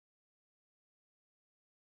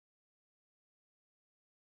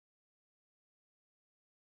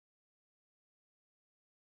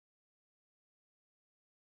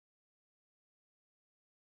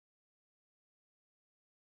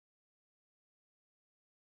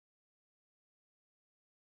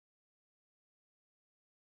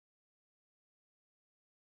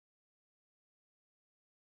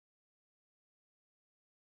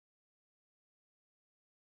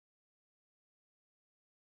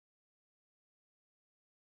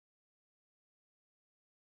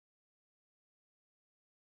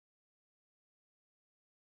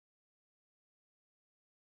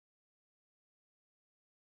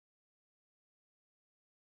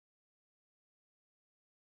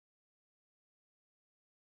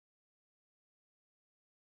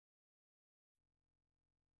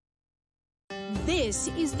This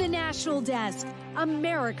is the National Desk,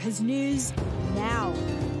 America's News Now.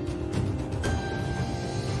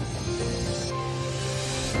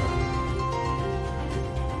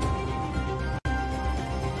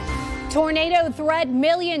 Tornado threat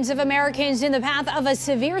millions of Americans in the path of a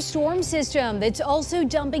severe storm system that's also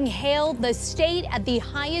dumping hail, the state at the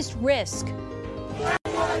highest risk.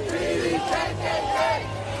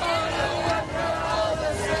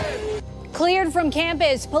 Cleared from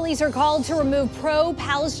campus, police are called to remove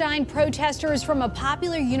pro-Palestine protesters from a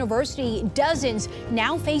popular university. Dozens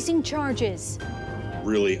now facing charges.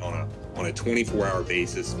 Really on a 24-hour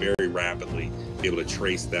basis, very rapidly be able to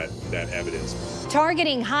trace that evidence.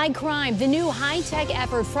 Targeting high crime, the new high-tech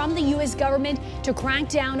effort from the U.S. government to crack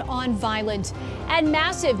down on violence. And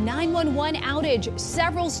massive 911 outage,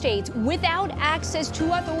 several states without access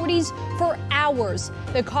to authorities for hours.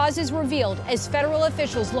 The cause is revealed as federal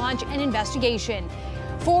officials launch an investigation.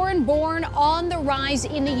 Foreign-born on the rise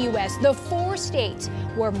in the U.S., the 4 states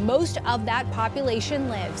where most of that population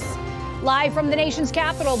lives. Live from the nation's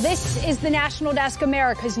capital, this is the National Desk,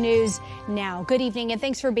 America's News Now. Good evening, and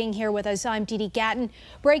thanks for being here with us. I'm Dee Dee Gatton.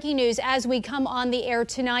 Breaking news as we come on the air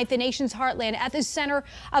tonight, the nation's heartland at the center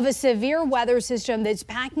of a severe weather system that's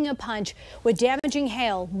packing a punch with damaging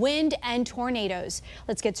hail, wind, and tornadoes.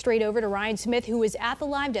 Let's get straight over to Ryan Smith, who is at the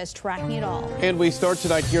live desk tracking it all. And we start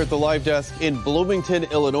tonight here at the live desk in Bloomington,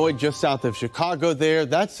 Illinois, just south of Chicago there.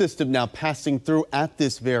 That system now passing through at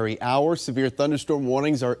this very hour. Severe thunderstorm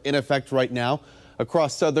warnings are in effect right now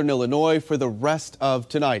across southern Illinois for the rest of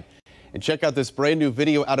tonight. And check out this brand new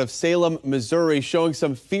video out of Salem, Missouri, showing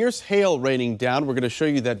some fierce hail raining down. We're going to show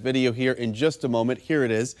you that video here in just a moment. Here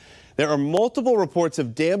it is. There are multiple reports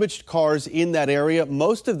of damaged cars in that area,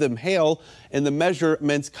 most of them hail, and the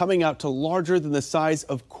measurements coming out to larger than the size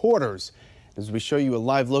of quarters. As we show you a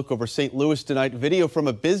live look over St. Louis tonight, video from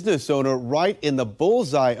a business owner right in the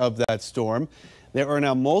bullseye of that storm. There are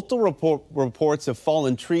now multiple reports of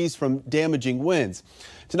fallen trees from damaging winds.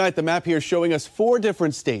 Tonight, the map here showing us 4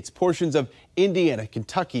 different states, portions of Indiana,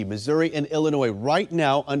 Kentucky, Missouri, and Illinois right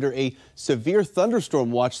now under a severe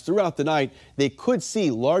thunderstorm watch throughout the night. They could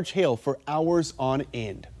see large hail for hours on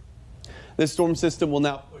end. This storm system will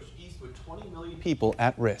now push east with 20 million people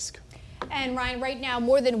at risk. And Ryan, right now,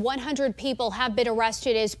 more than 100 people have been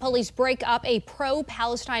arrested as police break up a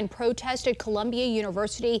pro-Palestine protest at Columbia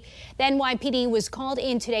University. The NYPD was called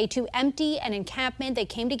in today to empty an encampment that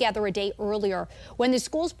came together a day earlier when the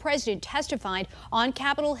school's president testified on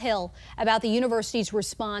Capitol Hill about the university's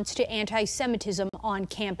response to anti-Semitism on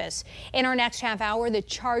campus. In our next half hour, the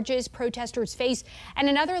charges protesters face and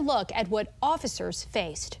another look at what officers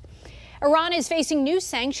faced. Iran is facing new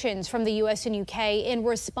sanctions from the U.S. and U.K. in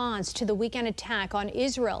response to the weekend attack on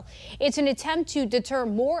Israel. It's an attempt to deter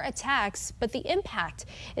more attacks, but the impact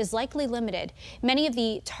is likely limited. Many of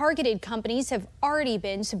the targeted companies have already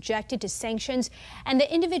been subjected to sanctions, and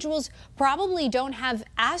the individuals probably don't have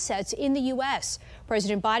assets in the U.S.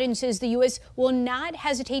 President Biden says the U.S. will not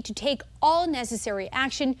hesitate to take all necessary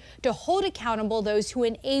action to hold accountable those who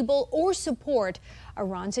enable or support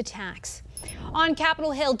Iran's attacks. On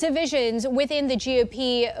Capitol Hill, divisions within the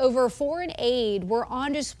GOP over foreign aid were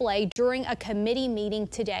on display during a committee meeting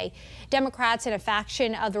today. Democrats and a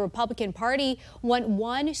faction of the Republican Party want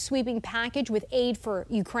one sweeping package with aid for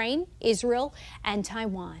Ukraine, Israel, and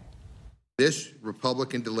Taiwan. This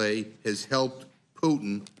Republican delay has helped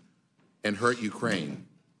Putin and hurt Ukraine.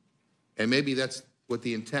 And maybe that's what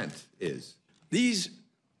the intent is. These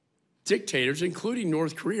dictators, including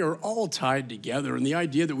North Korea, are all tied together. And the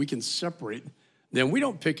idea that we can separate them, we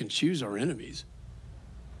don't pick and choose our enemies.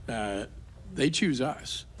 They choose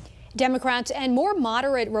us. Democrats and more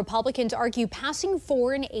moderate Republicans argue passing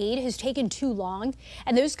foreign aid has taken too long,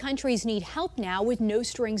 and those countries need help now with no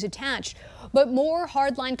strings attached. But more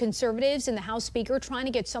hardline conservatives and the House Speaker trying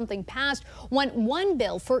to get something passed want one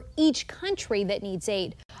bill for each country that needs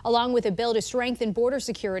aid, along with a bill to strengthen border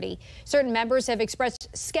security. Certain members have expressed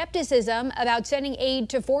skepticism about sending aid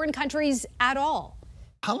to foreign countries at all.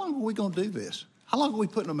 How long are we going to do this? How long are we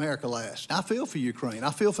putting America last? I feel for Ukraine.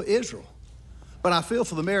 I feel for Israel. But I feel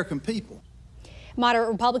for the American people. Moderate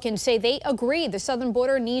Republicans say they agree the southern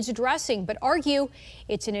border needs addressing, but argue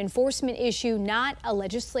it's an enforcement issue, not a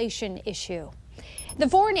legislation issue. The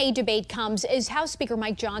foreign aid debate comes as House Speaker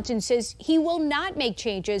Mike Johnson says he will not make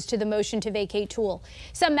changes to the motion to vacate tool.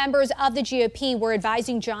 Some members of the GOP were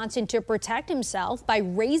advising Johnson to protect himself by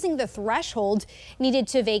raising the threshold needed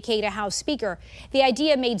to vacate a House Speaker. The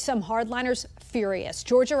idea made some hardliners furious.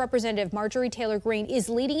 Georgia Representative Marjorie Taylor Greene is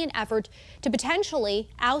leading an effort to potentially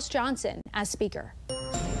oust Johnson as Speaker.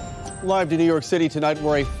 Live to New York City tonight,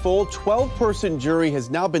 where a full 12-person jury has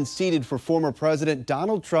now been seated for former President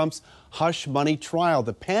Donald Trump's hush money trial.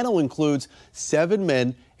 The panel includes 7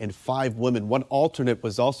 men and 5 women. One alternate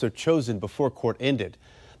was also chosen before court ended.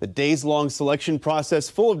 The days-long selection process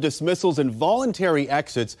full of dismissals and voluntary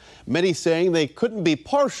exits, many saying they couldn't be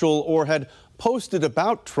partial or had posted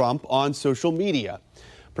about Trump on social media.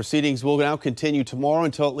 Proceedings will now continue tomorrow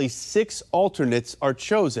until at least 6 alternates are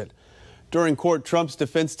chosen. During court, Trump's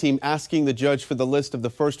defense team asking the judge for the list of the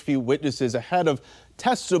first few witnesses ahead of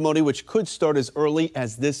testimony, which could start as early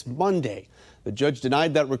as this Monday. The judge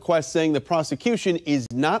denied that request, saying the prosecution is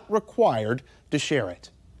not required to share it.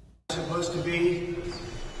 I'm supposed to be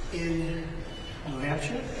in New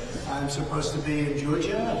Hampshire. I'm supposed to be in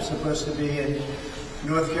Georgia. I'm supposed to be in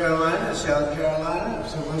North Carolina, South Carolina. I'm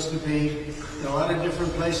supposed to be in a lot of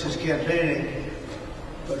different places campaigning.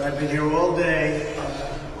 But I've been here all day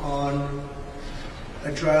on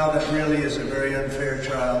a trial that really is a very unfair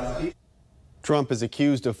trial. Trump is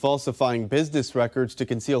accused of falsifying business records to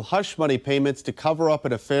conceal hush money payments to cover up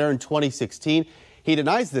an affair in 2016. He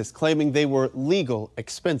denies this, claiming they were legal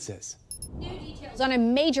expenses. New details on a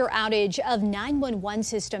major outage of 911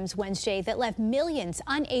 systems Wednesday that left millions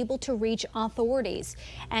unable to reach authorities.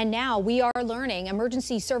 And now we are learning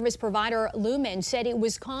emergency service provider Lumen said it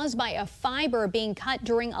was caused by a fiber being cut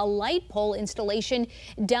during a light pole installation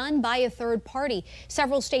done by a third party.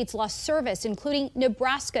 Several states lost service, including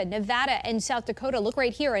Nebraska, Nevada, and South Dakota. Look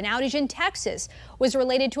right here. An outage in Texas was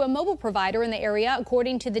related to a mobile provider in the area,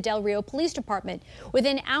 according to the Del Rio Police Department.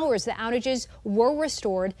 Within hours, the outages were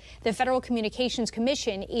restored. The Federal Communications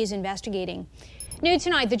Commission is investigating. New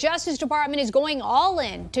tonight, the Justice Department is going all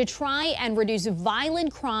in to try and reduce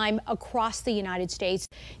violent crime across the United States.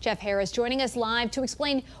 Jeff Harris joining us live to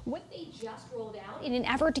explain what they just rolled out in an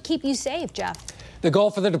effort to keep you safe. Jeff. The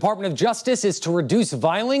goal for the Department of Justice is to reduce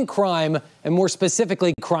violent crime and more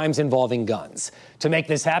specifically crimes involving guns. To make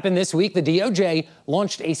this happen this week, the DOJ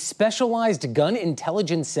launched a specialized gun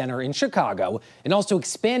intelligence center in Chicago and also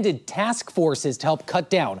expanded task forces to help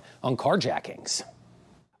cut down on carjackings.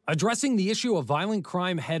 Addressing the issue of violent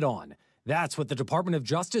crime head on. That's what the Department of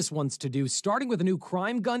Justice wants to do, starting with a new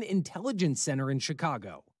crime gun intelligence center in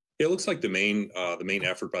Chicago. It looks like the main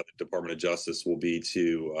effort by the Department of Justice will be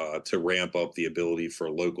to ramp up the ability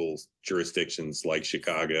for local jurisdictions like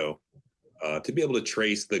Chicago to be able to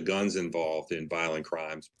trace the guns involved in violent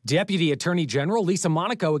crimes. Deputy Attorney General Lisa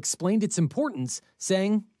Monaco explained its importance,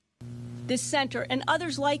 saying, "This center and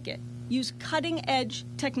others like it use cutting-edge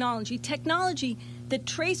technology that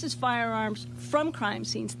traces firearms from crime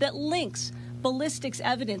scenes, that links ballistics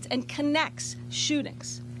evidence and connects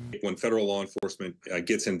shootings." When federal law enforcement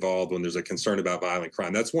gets involved, when there's a concern about violent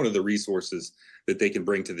crime, that's one of the resources that they can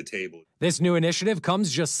bring to the table. This new initiative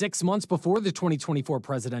comes just 6 months before the 2024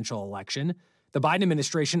 presidential election. The Biden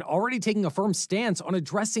administration already taking a firm stance on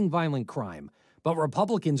addressing violent crime. But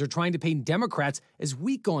Republicans are trying to paint Democrats as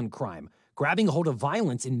weak on crime, grabbing hold of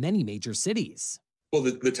violence in many major cities. Well,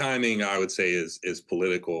 the timing, I would say, is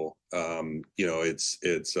political.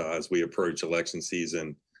 It's as we approach election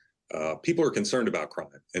season. People are concerned about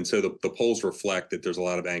crime. And so the polls reflect that there's a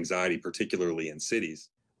lot of anxiety, particularly in cities.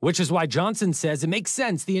 Which is why Johnson says it makes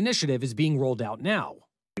sense the initiative is being rolled out now.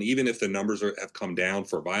 And even if the numbers have come down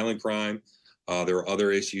for violent crime, there are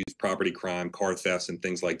other issues, property crime, car thefts, and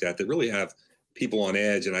things like that really have people on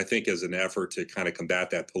edge. And I think as an effort to kind of combat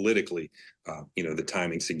that politically, the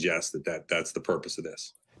timing suggests that's the purpose of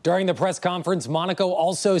this. During the press conference, Monaco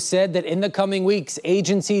also said that in the coming weeks,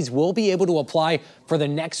 agencies will be able to apply for the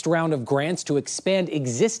next round of grants to expand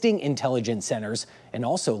existing intelligence centers and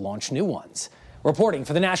also launch new ones. Reporting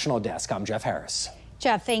for the National Desk, I'm Jeff Harris.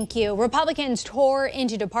 Jeff, thank you. Republicans tore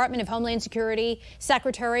into Department of Homeland Security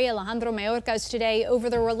Secretary Alejandro Mayorkas today over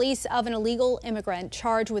the release of an illegal immigrant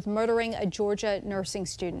charged with murdering a Georgia nursing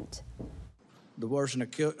student. The person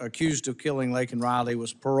accused of killing Laken Riley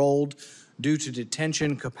was paroled due to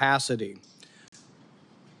detention capacity.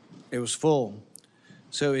 It was full.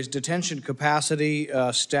 So is detention capacity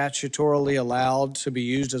statutorily allowed to be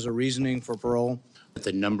used as a reasoning for parole?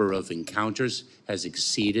 The number of encounters has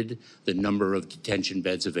exceeded the number of detention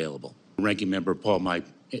beds available. Ranking Member Paul, my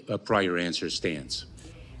prior answer stands.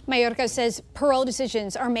 Mayorkas says parole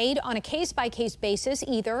decisions are made on a case-by-case basis,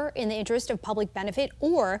 either in the interest of public benefit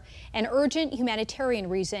or an urgent humanitarian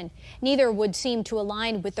reason. Neither would seem to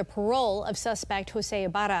align with the parole of suspect Jose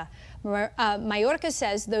Ibarra. Mayorkas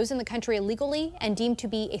says those in the country illegally and deemed to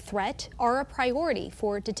be a threat are a priority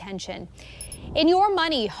for detention. In your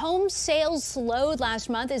money, home sales slowed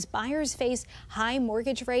last month as buyers face high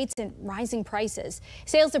mortgage rates and rising prices.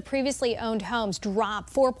 Sales of previously owned homes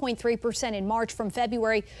dropped 4.3% in March from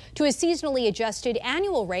February to a seasonally adjusted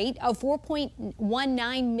annual rate of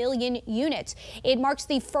 4.19 million units. It marks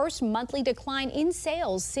the first monthly decline in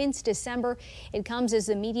sales since December. It comes as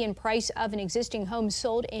the median price of an existing home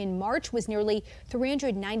sold in March was nearly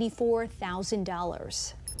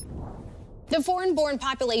 $394,000. The foreign-born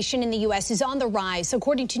population in the U.S. is on the rise,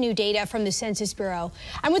 according to new data from the Census Bureau.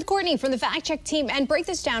 I'm with Courtney from the Fact Check team, and break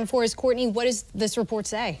this down for us. Courtney, what does this report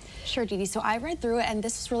say? Sure, Dee Dee. So I read through it, and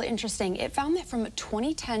this is really interesting. It found that from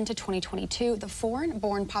 2010 to 2022, the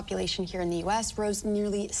foreign-born population here in the U.S. rose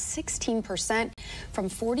nearly 16%, from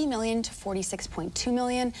 40 million to 46.2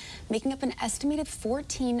 million, making up an estimated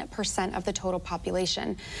 14% of the total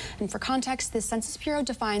population. And for context, the Census Bureau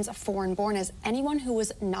defines foreign-born as anyone who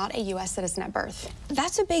was not a U.S. citizen at birth.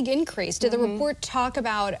 That's a big increase. Did the report talk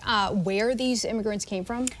about where these immigrants came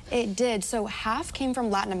from? It did. So half came from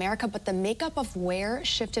Latin America, but the makeup of where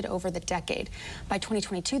shifted over the decade. By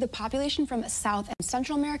 2022, the population from South and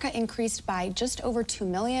Central America increased by just over 2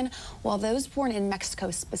 million, while those born in Mexico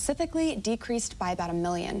specifically decreased by about 1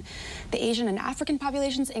 million. The Asian and African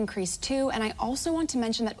populations increased too, and I also want to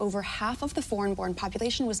mention that over half of the foreign-born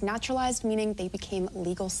population was naturalized, meaning they became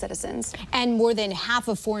legal citizens. And more than half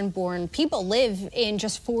of foreign-born people live in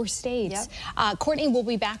just 4 states. Yep. Courtney will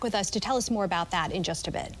be back with us to tell us more about that in just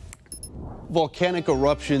a bit. Volcanic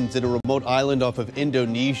eruptions in a remote island off of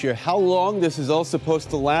Indonesia. How long this is all supposed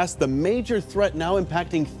to last? The major threat now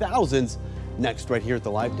impacting thousands. Next, right here at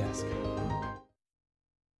the Live Desk.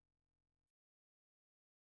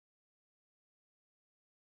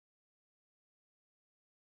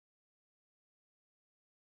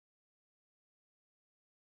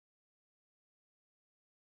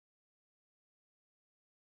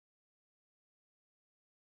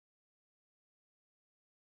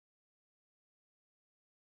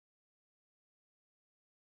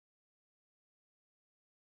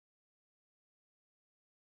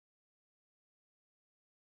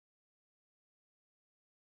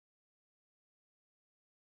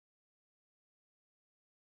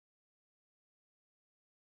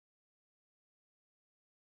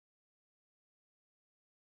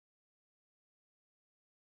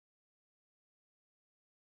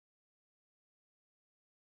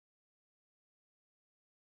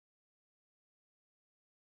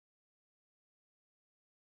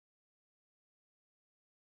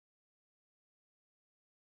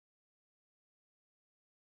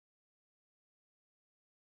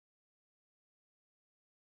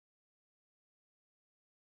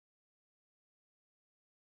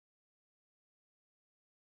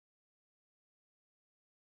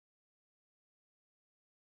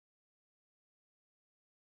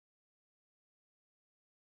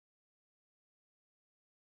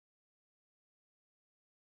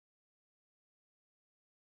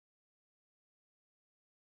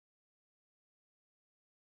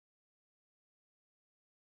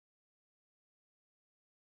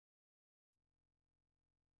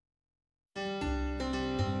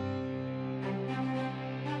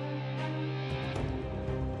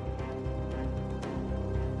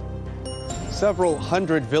 Several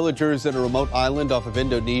hundred villagers in a remote island off of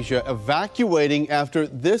Indonesia evacuating after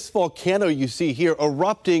this volcano you see here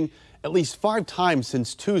erupting at least 5 times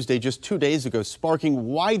since Tuesday, just 2 days ago, sparking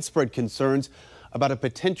widespread concerns about a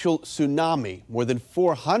potential tsunami. More than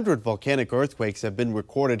 400 volcanic earthquakes have been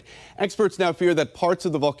recorded. Experts now fear that parts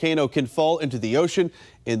of the volcano can fall into the ocean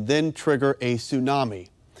and then trigger a tsunami.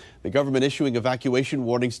 The government issuing evacuation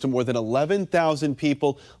warnings to more than 11,000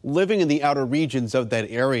 people living in the outer regions of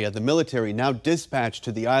that area. The military now dispatched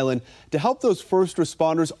to the island to help those first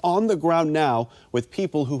responders on the ground now with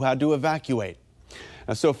people who had to evacuate.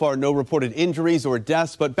 Now, so far, no reported injuries or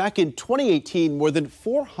deaths, but back in 2018, more than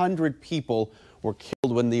 400 people were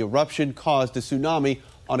killed when the eruption caused a tsunami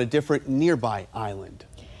on a different nearby island.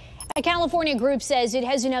 A California group says it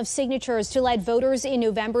has enough signatures to let voters in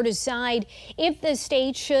November decide if the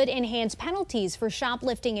state should enhance penalties for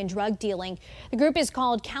shoplifting and drug dealing. The group is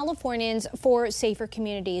called Californians for Safer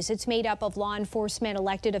Communities. It's made up of law enforcement,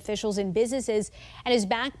 elected officials, and businesses, and is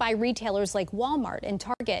backed by retailers like Walmart and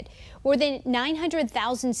Target. More than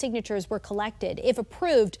 900,000 signatures were collected. If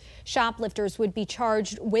approved, shoplifters would be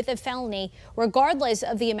charged with a felony, regardless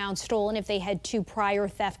of the amount stolen if they had 2 prior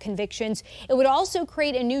theft convictions. It would also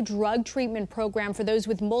create a new drug drug treatment program for those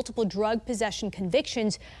with multiple drug possession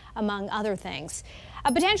convictions, among other things.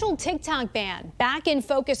 A potential TikTok ban back in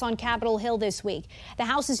focus on Capitol Hill this week. The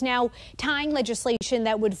House is now tying legislation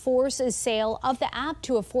that would force a sale of the app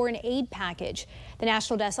to a foreign aid package. The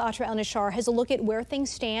National Desk Atra El-Nashar has a look at where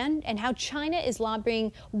things stand and how China is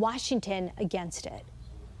lobbying Washington against it.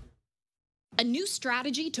 A new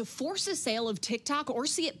strategy to force a sale of TikTok or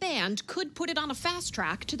see it banned could put it on a fast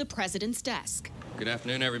track to the president's desk. Good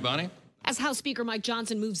afternoon, everybody. As House Speaker Mike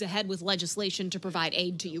Johnson moves ahead with legislation to provide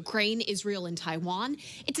aid to Ukraine, Israel, and Taiwan,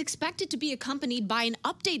 it's expected to be accompanied by an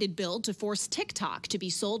updated bill to force TikTok to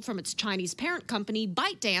be sold from its Chinese parent company,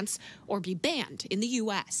 ByteDance, or be banned in the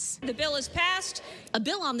U.S. The bill is passed. A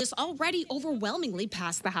bill on this already overwhelmingly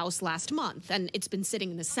passed the House last month, and it's been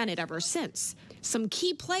sitting in the Senate ever since. Some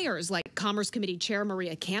key players like Commerce Committee Chair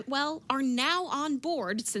Maria Cantwell are now on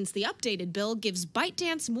board since the updated bill gives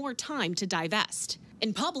ByteDance more time to divest.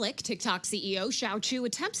 In public, TikTok CEO Xiao Chu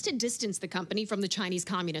attempts to distance the company from the Chinese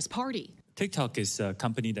Communist Party. TikTok is a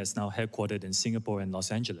company that's now headquartered in Singapore and Los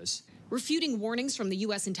Angeles. Refuting warnings from the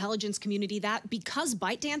U.S. intelligence community that because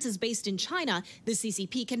ByteDance is based in China, the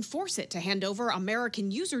CCP can force it to hand over American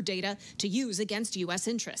user data to use against U.S.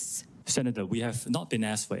 interests. Senator, we have not been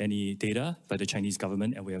asked for any data by the Chinese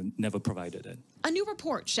government, and we have never provided it. A new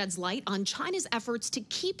report sheds light on China's efforts to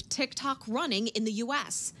keep TikTok running in the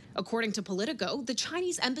U.S. According to Politico, the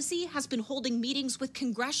Chinese embassy has been holding meetings with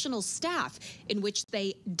congressional staff in which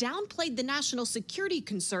they downplayed the national security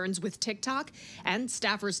concerns with TikTok, and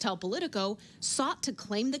staffers tell Politico sought to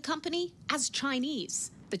claim the company as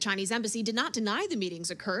Chinese. The Chinese embassy did not deny the meetings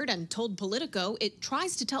occurred and told Politico it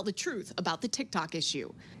tries to tell the truth about the TikTok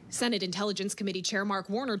issue. Senate Intelligence Committee Chair Mark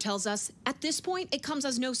Warner tells us, at this point, it comes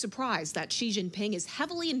as no surprise that Xi Jinping is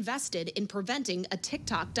heavily invested in preventing a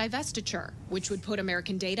TikTok divestiture, which would put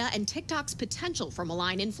American data and TikTok's potential for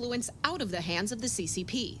malign influence out of the hands of the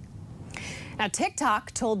CCP. Now,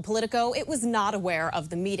 TikTok told Politico it was not aware of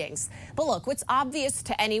the meetings. But look, what's obvious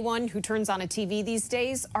to anyone who turns on a TV these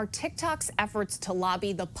days are TikTok's efforts to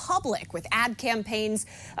lobby the public with ad campaigns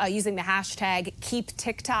using the hashtag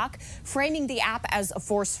 #KeepTikTok, framing the app as a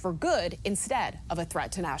force for good instead of a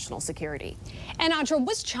threat to national security. And Atra,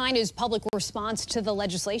 what's China's public response to the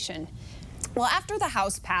legislation? Well, after the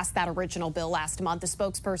House passed that original bill last month, a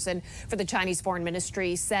spokesperson for the Chinese Foreign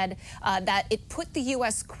Ministry said that it put the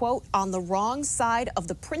U.S., quote, on the wrong side of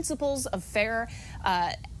the principles of fair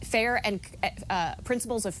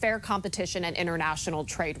competition and international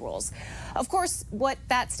trade rules. Of course, what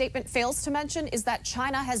that statement fails to mention is that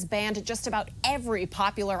China has banned just about every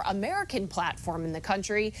popular American platform in the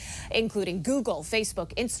country, including Google,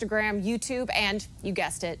 Facebook, Instagram, YouTube, and, you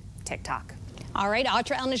guessed it, TikTok. All right,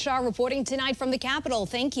 Atra El-Nashar reporting tonight from the Capitol.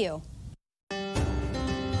 Thank you.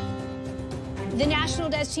 The National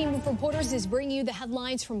Desk team of reporters is bringing you the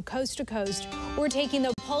headlines from coast to coast. We're taking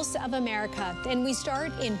the pulse of America, and we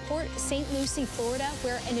start in Port St. Lucie, Florida,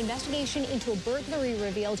 where an investigation into a burglary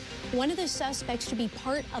revealed one of the suspects to be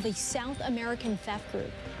part of a South American theft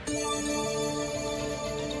group.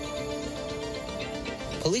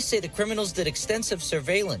 Police say the criminals did extensive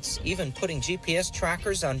surveillance, even putting GPS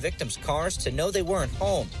trackers on victims' cars to know they weren't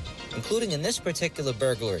home, including in this particular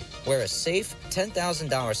burglary, where a safe,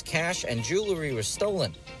 $10,000 cash and jewelry were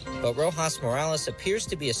stolen. But Rojas Morales appears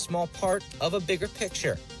to be a small part of a bigger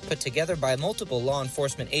picture, put together by multiple law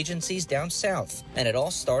enforcement agencies down south. And it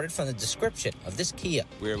all started from the description of this Kia.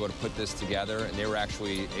 We were able to put this together, and they were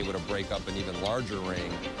actually able to break up an even larger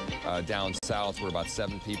ring down south where about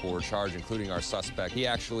 7 people were charged, including our suspect. He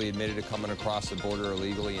actually admitted to coming across the border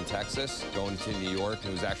illegally in Texas, going to New York,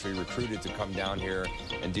 and was actually recruited to come down here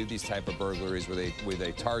and do these type of burglaries where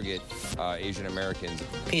they target Asian Americans.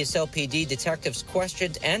 PSLPD detectives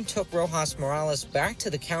questioned and took Rojas Morales back to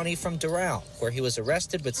the county from Doral, where he was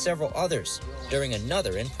arrested with several others during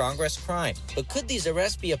another in-progress crime. But could these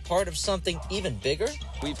arrests be a part of something even bigger?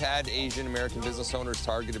 We've had Asian American business owners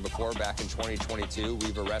targeted before back in 2022.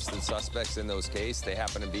 We've arrested suspects in those cases. They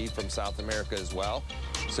happen to be from South America as well.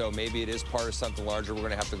 So maybe it is part of something larger. We're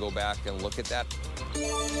going to have to go back and look at that.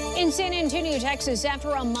 In San Antonio, Texas,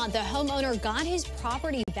 after a month, a homeowner got his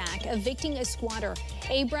property back, evicting a squatter.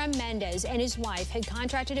 Abram Mendez and his wife had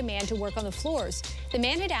contracted a man to work on the floors. The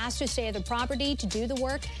man had asked to stay at the property to do the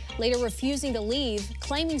work, later refusing to leave,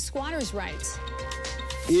 claiming squatters' rights.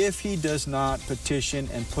 If he does not petition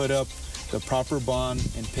and put up the proper bond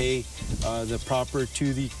and pay the proper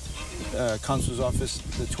to the consul's office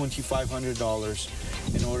the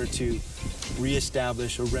 $2,500 in order to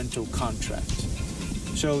reestablish a rental contract.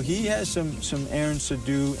 So he has some errands to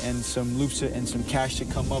do and some loops and some cash to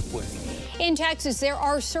come up with. In Texas, there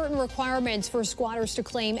are certain requirements for squatters to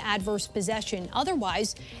claim adverse possession.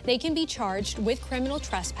 Otherwise, they can be charged with criminal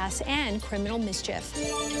trespass and criminal mischief.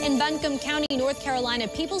 In Buncombe County, North Carolina,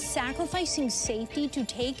 people sacrificing safety to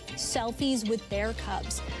take selfies with bear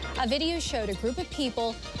cubs. A video showed a group of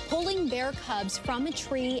people pulling bear cubs from a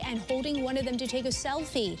tree and holding one of them to take a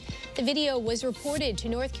selfie. The video was reported to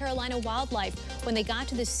North Carolina Wildlife. When they got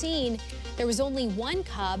to the scene, there was only one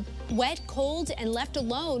cub, wet, cold, and left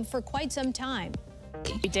alone for quite some time.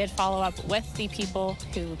 We did follow up with the people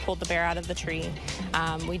who pulled the bear out of the tree.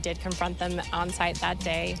 We did confront them on site that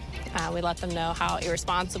day. We let them know how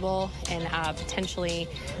irresponsible and potentially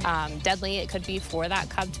deadly it could be for that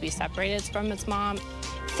cub to be separated from its mom.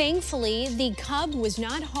 Thankfully, the cub was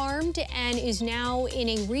not harmed and is now in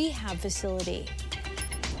a rehab facility.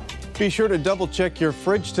 Be sure to double check your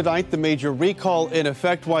fridge tonight. The major recall in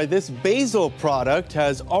effect. Why this basil product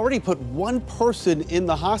has already put one person in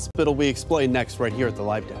the hospital. We explain next right here at the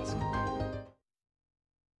Live Desk.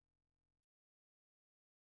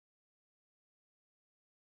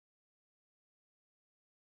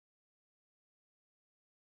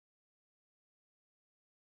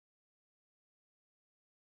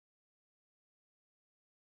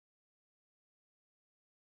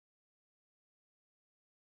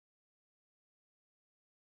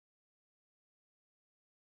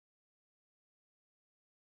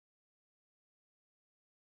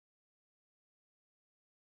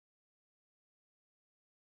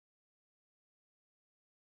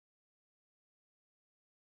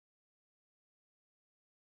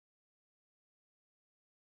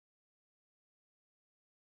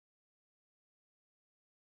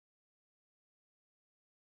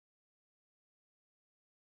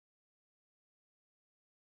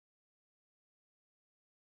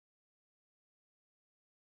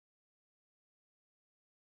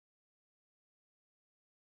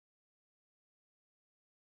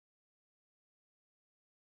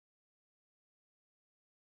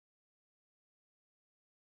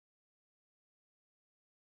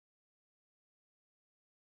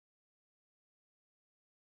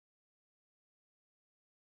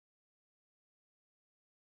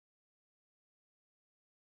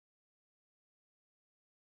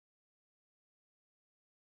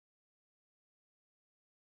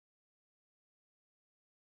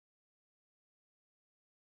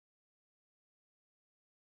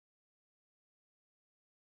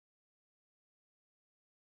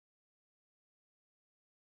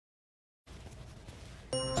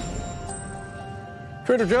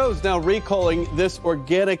 Trader Joe's now recalling this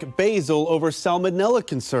organic basil over salmonella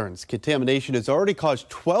concerns. Contamination has already caused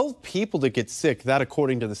 12 people to get sick. That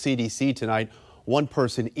according to the CDC tonight. One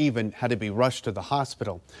person even had to be rushed to the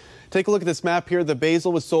hospital. Take a look at this map here. The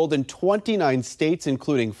basil was sold in 29 states,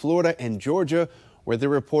 including Florida and Georgia, where they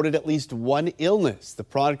reported at least one illness. The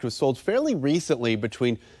product was sold fairly recently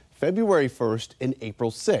between February 1st and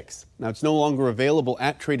April 6th. Now, it's no longer available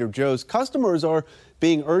at Trader Joe's. Customers are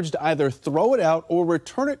being urged to either throw it out or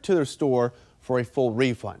return it to their store for a full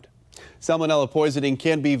refund. Salmonella poisoning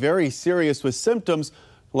can be very serious with symptoms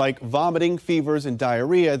like vomiting, fevers, and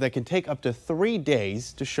diarrhea that can take up to 3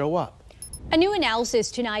 days to show up. A new analysis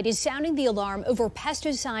tonight is sounding the alarm over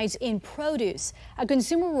pesticides in produce. A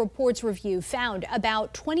Consumer Reports review found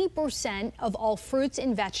about 20% of all fruits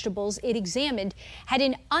and vegetables it examined had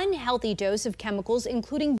an unhealthy dose of chemicals,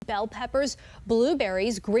 including bell peppers,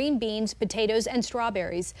 blueberries, green beans, potatoes, and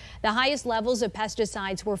strawberries. The highest levels of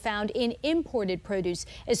pesticides were found in imported produce,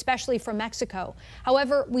 especially from Mexico.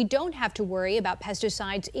 However, we don't have to worry about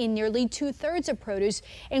pesticides in nearly 2/3 of produce,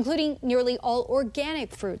 including nearly all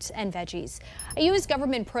organic fruits and veggies. A U.S.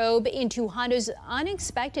 government probe into Honda's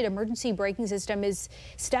unexpected emergency braking system is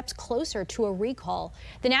steps closer to a recall.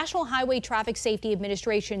 The National Highway Traffic Safety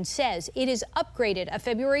Administration says it has upgraded a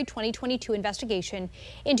February 2022 investigation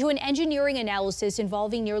into an engineering analysis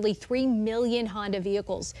involving nearly 3 million Honda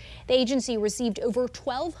vehicles. The agency received over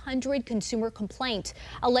 1,200 consumer complaints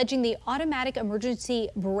alleging the automatic emergency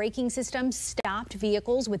braking system stopped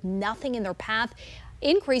vehicles with nothing in their path,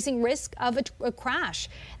 increasing risk of a crash.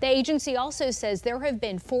 The agency also says there have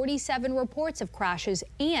been 47 reports of crashes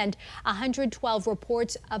and 112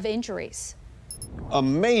 reports of injuries. A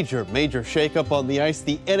major shakeup on the ice.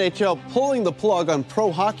 The NHL pulling the plug on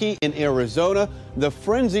pro hockey in Arizona. The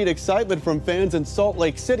frenzied excitement from fans in Salt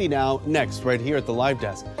Lake City now next right here at the Live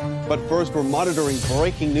Desk. But first, we're monitoring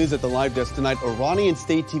breaking news at the Live Desk tonight. Iranian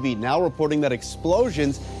state TV now reporting that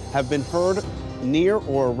explosions have been heard near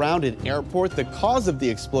or around an airport. The cause of the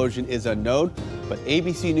explosion is unknown, but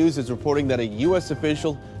ABC News is reporting that a U.S.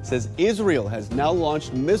 official says Israel has now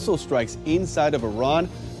launched missile strikes inside of Iran,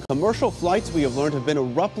 Commercial flights, we have learned, have been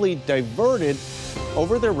abruptly diverted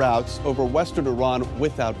over their routes over western Iran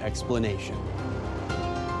without explanation.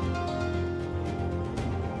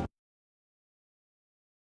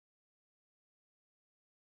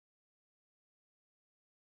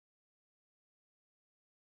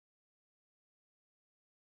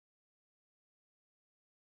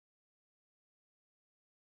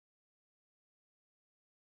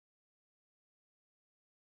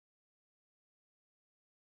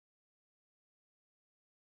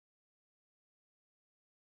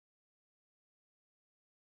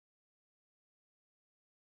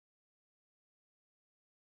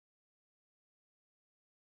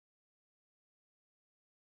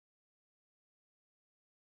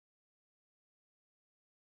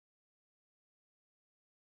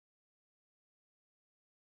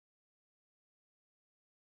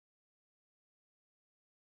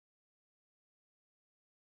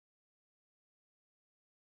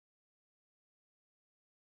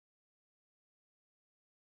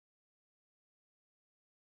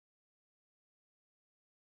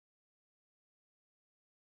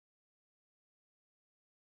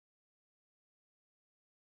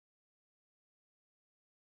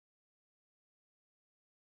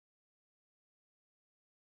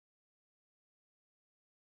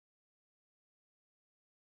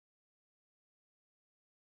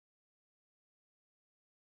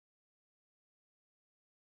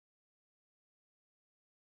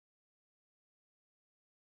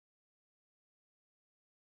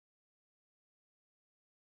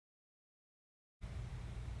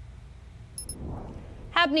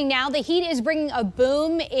 Happening now, the heat is bringing a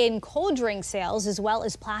boom in cold drink sales as well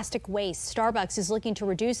as plastic waste. Starbucks is looking to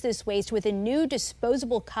reduce this waste with a new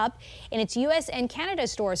disposable cup in its U.S. and Canada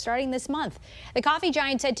stores starting this month. The coffee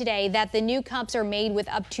giant said today that the new cups are made with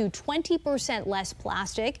up to 20% less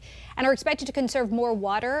plastic and are expected to conserve more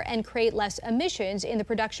water and create less emissions in the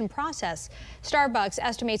production process. Starbucks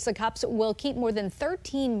estimates the cups will keep more than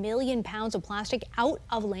 13 million pounds of plastic out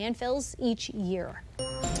of landfills each year.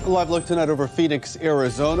 A live look tonight over Phoenix,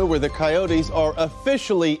 Arizona, where the Coyotes are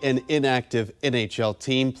officially an inactive NHL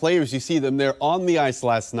team. Players, you see them there on the ice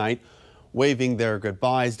last night, waving their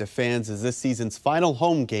goodbyes to fans as this season's final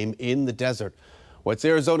home game in the desert. What's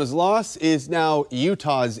Arizona's loss is now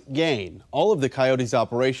Utah's gain. All of the Coyotes'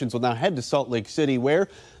 operations will now head to Salt Lake City, where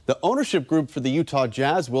the ownership group for the Utah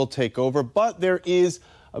Jazz will take over, but there is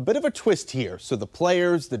a bit of a twist here. So the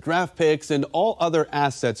players, the draft picks, and all other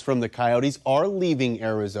assets from the Coyotes are leaving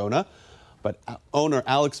Arizona. But owner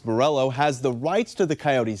Alex Morello has the rights to the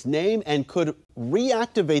Coyotes name and could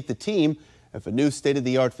reactivate the team if a new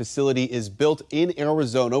state-of-the-art facility is built in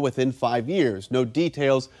Arizona within 5 years. No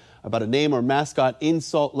details about a name or mascot in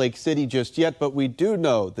Salt Lake City just yet, but we do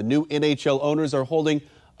know the new NHL owners are holding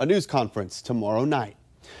a news conference tomorrow night.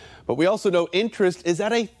 But we also know interest is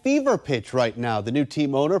at a fever pitch right now. The new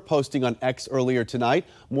team owner posting on X earlier tonight,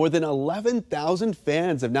 more than 11,000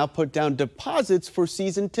 fans have now put down deposits for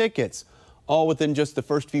season tickets, all within just the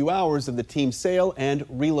first few hours of the team sale and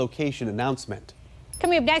relocation announcement.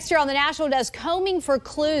 Coming up next year on the National Desk, combing for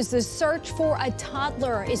clues. The search for a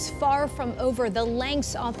toddler is far from over. The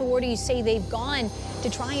lengths authorities say they've gone to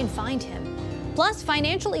try and find him. Plus,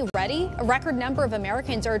 financially ready, a record number of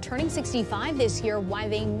Americans are turning 65 this year, why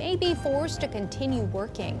they may be forced to continue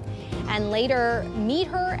working. And later, meet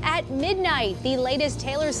her at midnight. The latest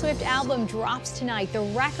Taylor Swift album drops tonight. The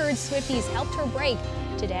record Swifties helped her break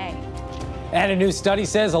today. And a new study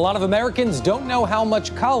says a lot of Americans don't know how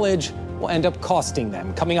much college will end up costing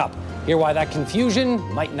them. Coming up, hear why that confusion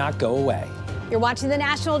might not go away. You're watching the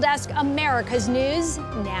National Desk, America's News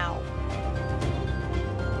Now.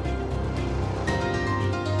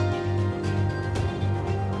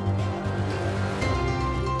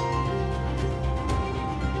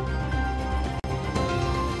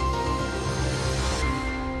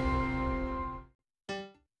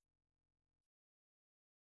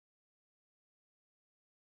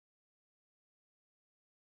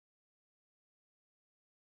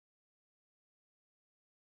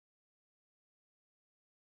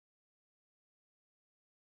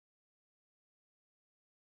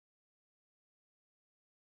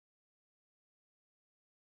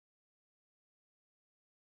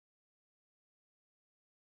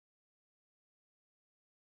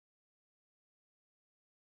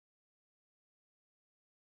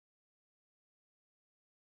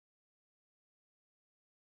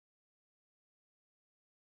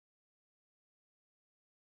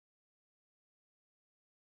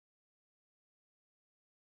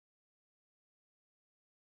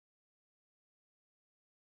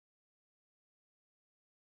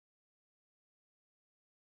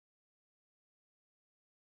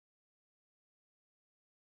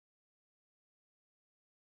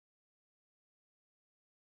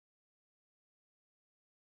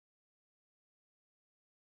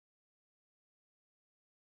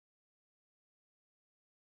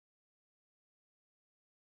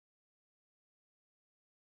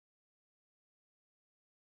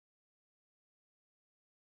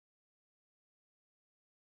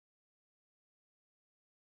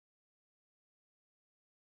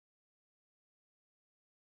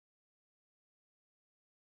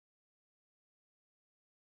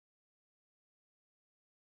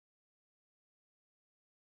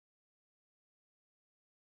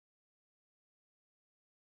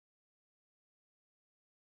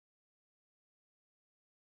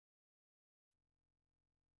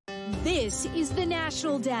 This is the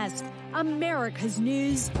National Desk, America's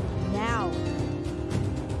News Now.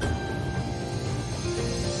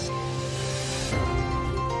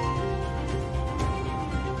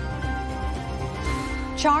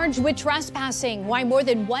 Charged with trespassing, why more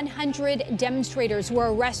than 100 demonstrators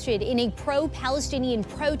were arrested in a pro-Palestinian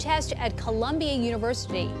protest at Columbia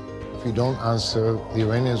University. If you don't answer, the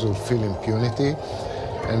Iranians will feel impunity,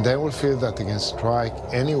 and they will feel that they can strike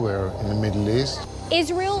anywhere in the Middle East.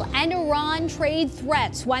 Israel and Iran trade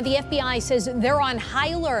threats, while the FBI says they're on high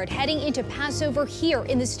alert heading into Passover here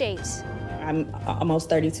in the States. I'm almost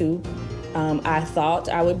 32. I thought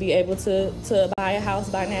I would be able to buy a house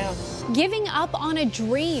by now. Giving up on a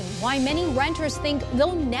dream, why many renters think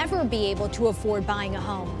they'll never be able to afford buying a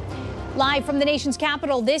home. Live from the nation's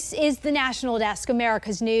capital, this is the National Desk,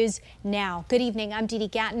 America's News Now. Good evening, I'm Dee Dee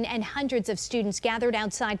Gatton, and hundreds of students gathered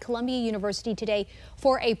outside Columbia University today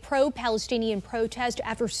for a pro-Palestinian protest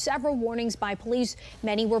after several warnings by police.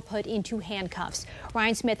 Many were put into handcuffs.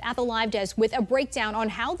 Ryan Smith at the Live Desk with a breakdown on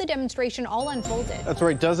how the demonstration all unfolded. That's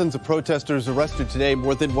right, dozens of protesters arrested today,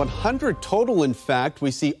 more than 100 total, in fact.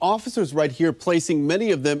 We see officers right here placing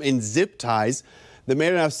many of them in zip ties. The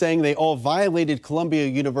mayor now saying they all violated Columbia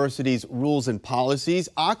University's rules and policies,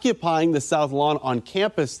 occupying the South Lawn on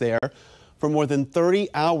campus there for more than 30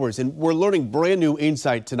 hours. And we're learning brand new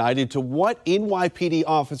insight tonight into what NYPD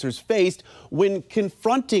officers faced when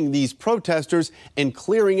confronting these protesters and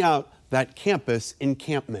clearing out that campus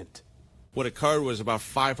encampment. What occurred was about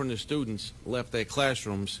 500 students left their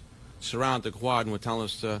classrooms, surrounded the quad, and were telling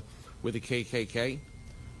us we're the KKK.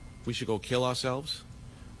 We should go kill ourselves.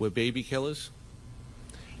 We're baby killers.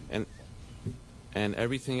 And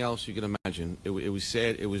everything else you can imagine. It was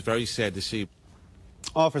sad. It was very sad to see.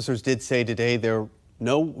 Officers did say today there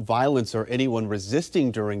no violence or anyone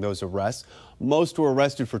resisting during those arrests. Most were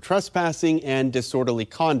arrested for trespassing and disorderly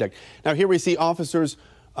conduct. Now here we see officers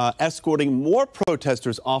escorting more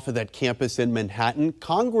protesters off of that campus in Manhattan.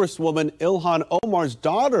 Congresswoman Ilhan Omar's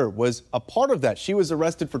daughter was a part of that. She was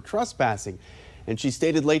arrested for trespassing, and she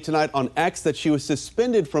stated late tonight on X that she was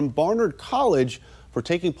suspended from Barnard College for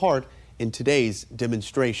taking part in today's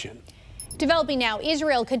demonstration. Developing now,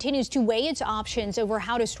 Israel continues to weigh its options over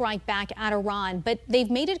how to strike back at Iran, but they've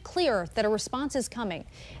made it clear that a response is coming.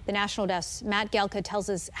 The National Desk's Matt Galka tells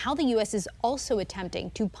us how the U.S. is also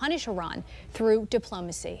attempting to punish Iran through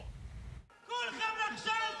diplomacy.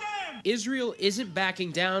 Israel isn't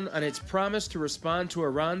backing down on its promise to respond to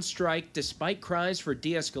Iran's strike despite cries for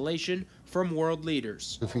de-escalation from world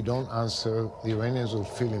leaders. If you don't answer, the Iranians will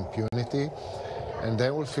feel impunity, and they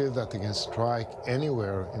will feel that they can strike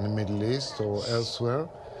anywhere in the Middle East or elsewhere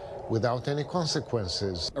without any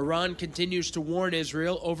consequences. Iran continues to warn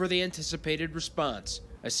Israel over the anticipated response.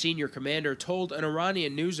 A senior commander told an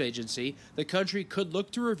Iranian news agency the country could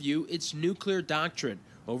look to review its nuclear doctrine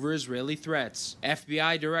over Israeli threats.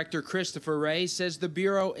 FBI Director Christopher Wray says the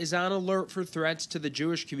Bureau is on alert for threats to the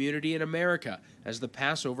Jewish community in America as the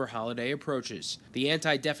Passover holiday approaches. The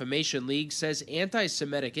Anti-Defamation League says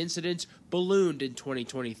anti-Semitic incidents ballooned in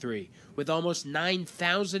 2023, with almost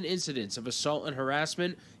 9,000 incidents of assault and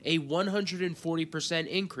harassment, a 140%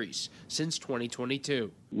 increase since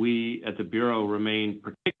 2022. We at the Bureau remain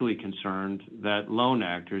particularly concerned that lone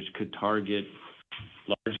actors could target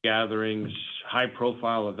large gatherings,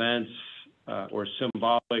 high-profile events, or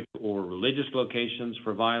symbolic or religious locations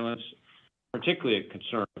for violence, particularly a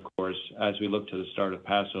concern, of course, as we look to the start of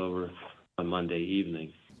Passover on Monday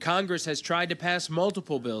evening. Congress has tried to pass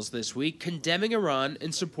multiple bills this week condemning Iran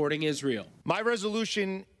and supporting Israel. My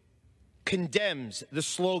resolution condemns the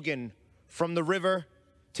slogan, "From the river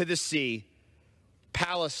to the sea,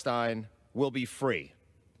 Palestine will be free,"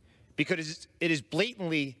 because it is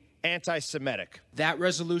blatantly anti-Semitic. That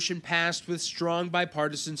resolution passed with strong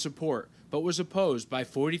bipartisan support, but was opposed by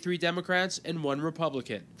 43 Democrats and 1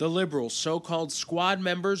 Republican. The liberals' so-called squad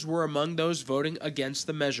members were among those voting against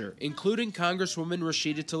the measure, including Congresswoman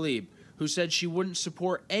Rashida Tlaib, who said she wouldn't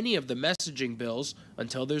support any of the messaging bills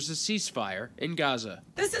until there's a ceasefire in Gaza.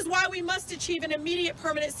 This is why we must achieve an immediate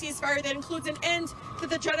permanent ceasefire that includes an end to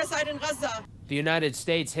the genocide in Gaza. The United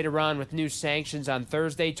States hit Iran with new sanctions on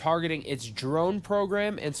Thursday, targeting its drone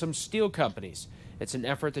program and some steel companies. It's an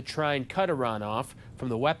effort to try and cut Iran off from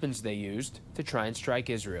the weapons they used to try and strike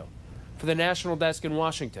Israel. For the National Desk in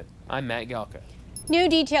Washington, I'm Matt Galka. New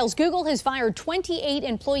details. Google has fired 28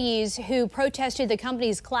 employees who protested the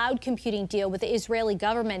company's cloud computing deal with the Israeli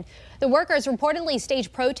government. The workers reportedly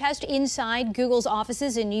staged protests inside Google's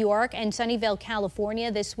offices in New York and Sunnyvale,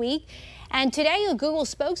 California this week. And today, a Google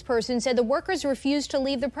spokesperson said the workers refused to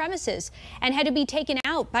leave the premises and had to be taken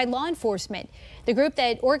out by law enforcement. The group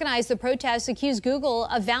that organized the protests accused Google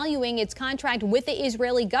of valuing its contract with the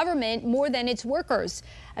Israeli government more than its workers.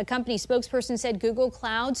 A company spokesperson said Google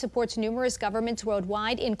Cloud supports numerous governments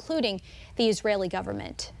worldwide, including the Israeli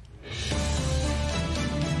government.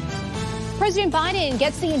 President Biden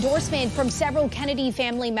gets the endorsement from several Kennedy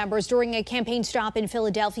family members during a campaign stop in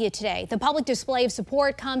Philadelphia today. The public display of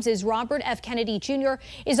support comes as Robert F. Kennedy Jr.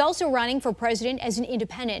 is also running for president as an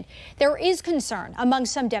independent. There is concern among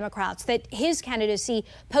some Democrats that his candidacy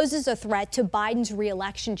poses a threat to Biden's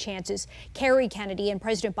re-election chances. Kerry Kennedy and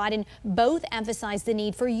President Biden both emphasized the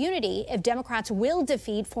need for unity if Democrats will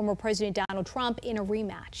defeat former President Donald Trump in a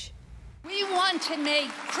rematch. We want to make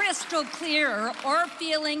crystal clear our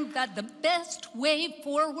feeling that the best way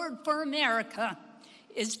forward for America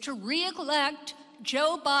is to re-elect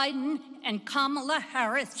Joe Biden and Kamala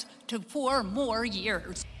Harris to 4 more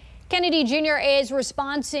years. Kennedy Jr. is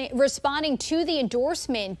responding to the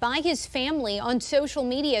endorsement by his family on social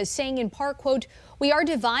media, saying in part, quote, "We are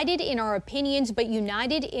divided in our opinions, but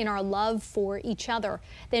united in our love for each other."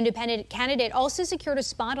 The independent candidate also secured a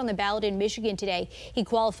spot on the ballot in Michigan today. He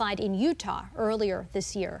qualified in Utah earlier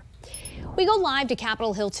this year. We go live to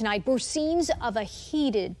Capitol Hill tonight where scenes of a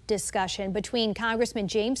heated discussion between Congressman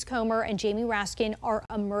James Comer and Jamie Raskin are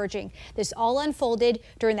emerging. This all unfolded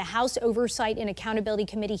during the House Oversight and Accountability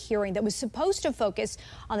Committee hearing that was supposed to focus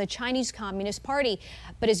on the Chinese Communist Party.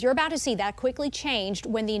 But as you're about to see, that quickly changed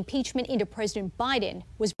when the impeachment into President Biden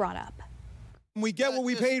was brought up. We get what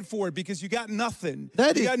we paid for it because you got nothing.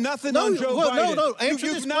 You got nothing on Joe Biden. No,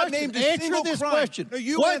 answer this question. Answer this question.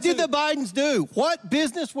 What did the Bidens do? What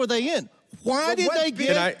business were they in? Why did they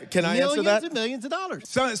get can I answer that? millions and millions of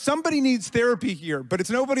dollars? Somebody needs therapy here, but it's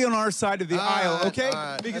nobody on our side of the aisle, okay?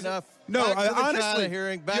 Because enough. No, back to the honestly, China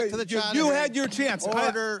hearing. Back to the China you hearing. had your chance.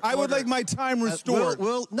 Order, I would like my time restored.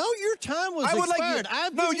 Well, no, your time was expired.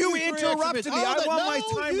 No, you interrupted me. I want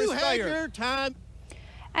my time you restored. had your time.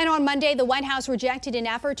 And on Monday, the White House rejected an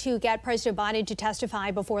effort to get President Biden to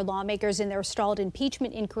testify before lawmakers in their stalled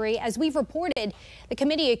impeachment inquiry. As we've reported, the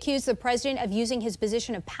committee accused the president of using his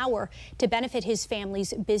position of power to benefit his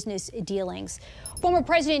family's business dealings. Former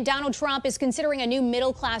President Donald Trump is considering a new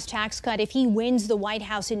middle-class tax cut if he wins the White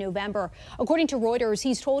House in November. According to Reuters,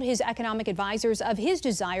 he's told his economic advisors of his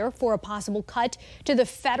desire for a possible cut to the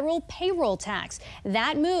federal payroll tax.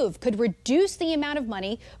 That move could reduce the amount of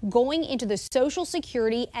money going into the Social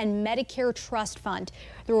Security and Medicare Trust Fund.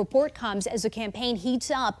 The report comes as the campaign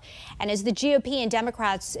heats up and as the GOP and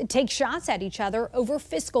Democrats take shots at each other over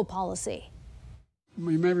fiscal policy.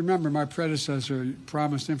 You may remember my predecessor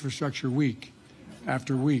promised infrastructure week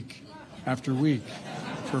after week after week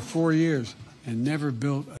for 4 years and never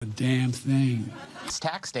built a damn thing.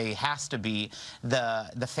 Tax day has to be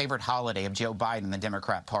the favorite holiday of Joe Biden, the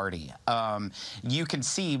Democrat Party. You can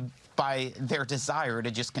see by their desire to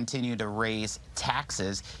just continue to raise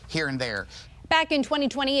taxes here and there. Back in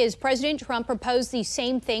 2020, as President Trump proposed the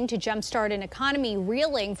same thing to jumpstart an economy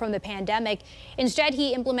reeling from the pandemic. Instead,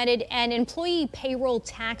 he implemented an employee payroll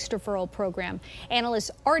tax deferral program. Analysts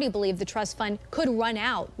already believe the trust fund could run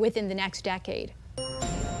out within the next decade.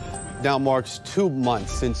 Now marks 2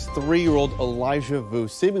 months since 3-year-old Elijah Vu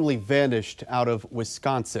seemingly vanished out of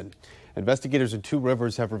Wisconsin. Investigators in Two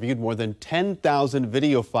Rivers have reviewed more than 10,000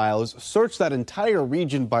 video files, searched that entire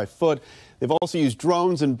region by foot. They've also used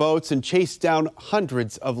drones and boats and chased down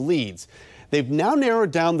hundreds of leads. They've now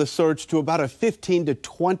narrowed down the search to about a 15 to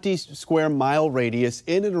 20 square mile radius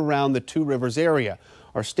in and around the Two Rivers area.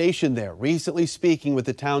 Our station there recently speaking with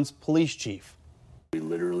the town's police chief. We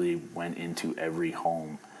literally went into every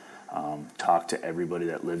home, talked to everybody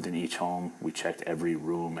that lived in each home. We checked every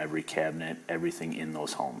room, every cabinet, everything in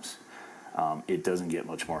those homes. It doesn't get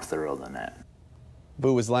much more thorough than that.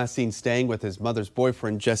 Vu was last seen staying with his mother's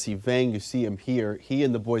boyfriend, Jesse Vang. You see him here. He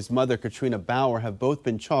and the boy's mother, Katrina Bauer, have both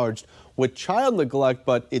been charged with child neglect,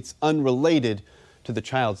 but it's unrelated to the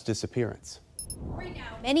child's disappearance. Right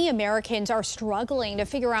now, many Americans are struggling to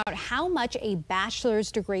figure out how much a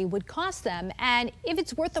bachelor's degree would cost them and if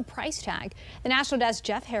it's worth the price tag. The National Desk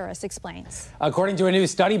Jeff Harris explains. According to a new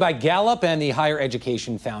study by Gallup and the Higher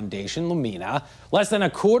Education Foundation, Lumina, less than a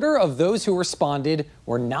quarter of those who responded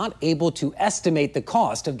were not able to estimate the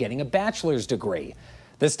cost of getting a bachelor's degree.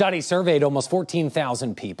 The study surveyed almost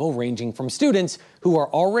 14,000 people, ranging from students who are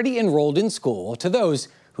already enrolled in school to those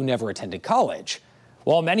who never attended college.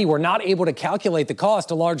 While many were not able to calculate the cost,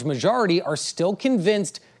 a large majority are still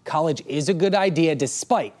convinced college is a good idea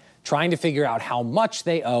despite trying to figure out how much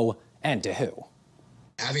they owe and to who.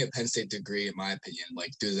 having a Penn State degree, in my opinion,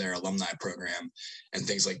 like through their alumni program and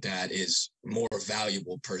things like that, is more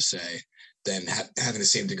valuable per se than having the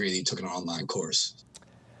same degree that you took in an online course.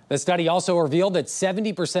 The study also revealed that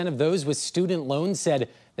 70% of those with student loans said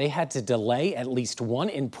they had to delay at least one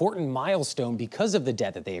important milestone because of the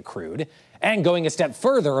debt that they accrued. And going a step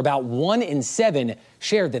further, about 1 in 7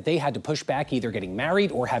 shared that they had to push back either getting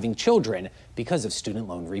married or having children because of student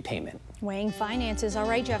loan repayment. Weighing finances. All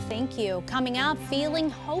right, Jeff, thank you. Coming up, feeling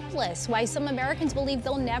hopeless. Why some Americans believe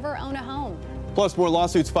they'll never own a home. Plus, more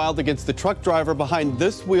lawsuits filed against the truck driver behind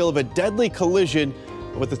this wheel of a deadly collision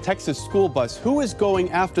with a Texas school bus. Who is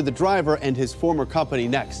going after the driver and his former company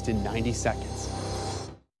next in 90 seconds?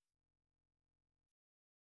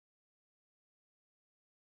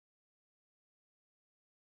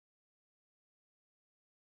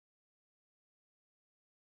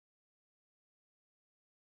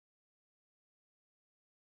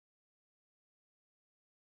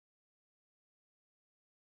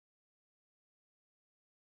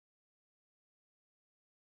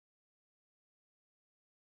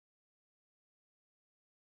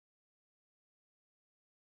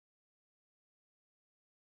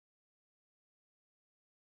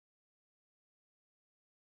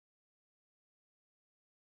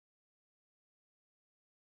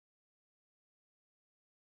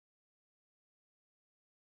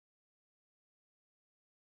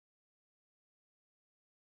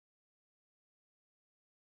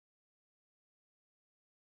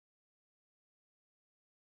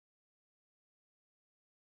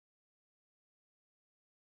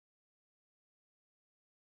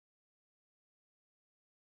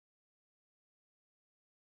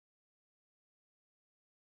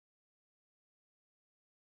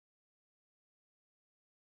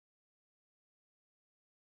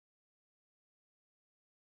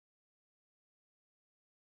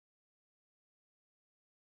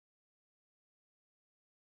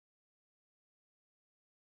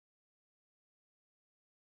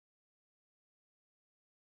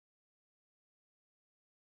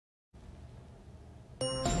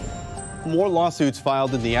 More lawsuits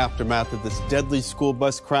filed in the aftermath of this deadly school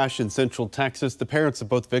bus crash in Central Texas. The parents of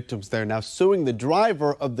both victims there now suing the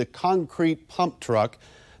driver of the concrete pump truck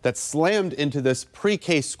that slammed into this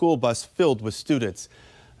pre-K school bus filled with students.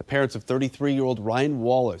 The parents of 33-year-old Ryan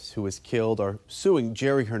Wallace, who was killed, are suing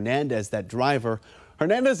Jerry Hernandez, that driver.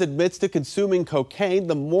 Hernandez admits to consuming cocaine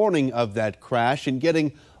the morning of that crash and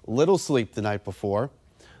getting little sleep the night before.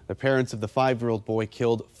 The parents of the 5-year-old boy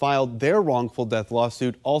killed filed their wrongful death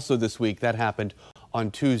lawsuit also this week. That happened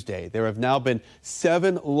on Tuesday. There have now been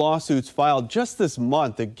 7 lawsuits filed just this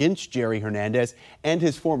month against Jerry Hernandez and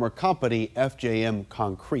his former company, FJM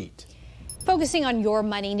Concrete. Focusing on your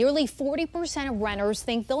money, nearly 40% of renters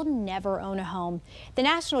think they'll never own a home. The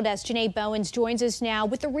National Desk, Janae Bowens, joins us now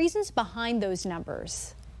with the reasons behind those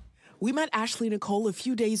numbers. We met Ashley Nicole a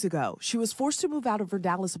few days ago. She was forced to move out of her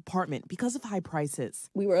Dallas apartment because of high prices.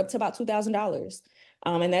 We were up to about $2,000,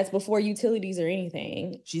 and that's before utilities or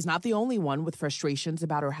anything. She's not the only one with frustrations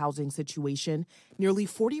about her housing situation. Nearly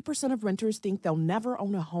 40% of renters think they'll never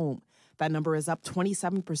own a home. That number is up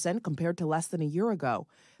 27% compared to less than a year ago.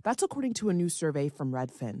 That's according to a new survey from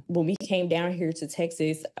Redfin. When we came down here to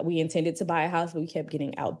Texas, we intended to buy a house, but we kept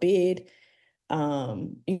getting outbid.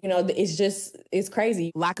 It's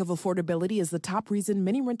crazy. Lack of affordability is the top reason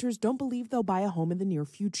many renters don't believe they'll buy a home in the near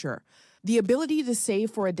future. The ability to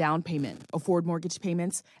save for a down payment, afford mortgage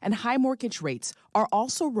payments, and high mortgage rates are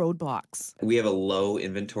also roadblocks. We have a low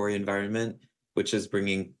inventory environment, which is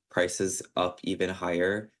bringing prices up even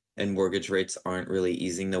higher, and mortgage rates aren't really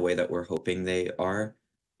easing the way that we're hoping they are.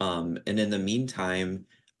 And in the meantime,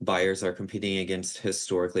 buyers are competing against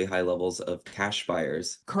historically high levels of cash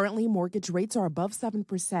buyers. Currently, mortgage rates are above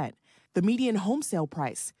 7%. The median home sale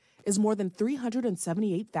price is more than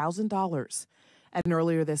 $378,000. And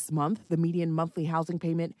earlier this month, the median monthly housing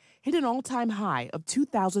payment hit an all-time high of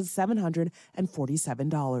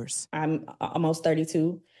 $2,747. I'm almost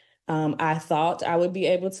 32. I thought I would be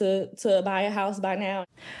able to buy a house by now.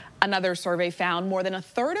 Another survey found more than a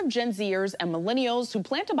third of Gen Zers and millennials who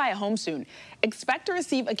plan to buy a home soon expect to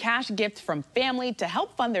receive a cash gift from family to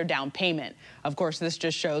help fund their down payment. Of course, this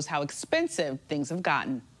just shows how expensive things have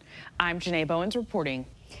gotten. I'm Janae Bowens reporting.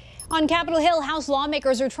 On Capitol Hill, House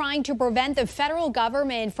lawmakers are trying to prevent the federal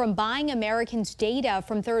government from buying Americans' data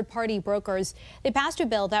from third-party brokers. They passed a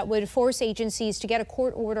bill that would force agencies to get a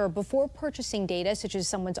court order before purchasing data, such as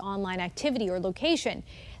someone's online activity or location.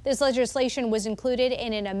 This legislation was included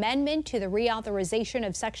in an amendment to the reauthorization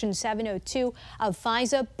of Section 702 of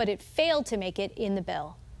FISA, but it failed to make it in the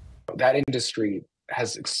bill. That industry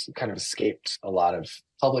has kind of escaped a lot of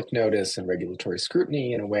public notice and regulatory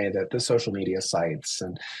scrutiny in a way that the social media sites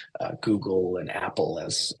and Google and Apple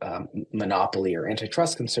as monopoly or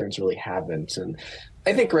antitrust concerns really haven't. And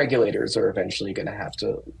I think regulators are eventually going to have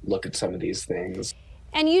to look at some of these things.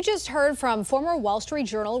 And you just heard from former Wall Street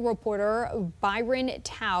Journal reporter Byron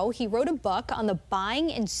Tao. He wrote a book on the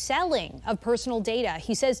buying and selling of personal data.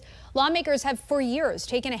 He says lawmakers have for years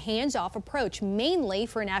taken a hands-off approach, mainly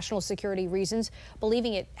for national security reasons,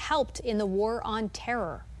 believing it helped in the war on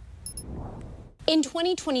terror. In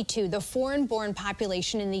 2022, the foreign-born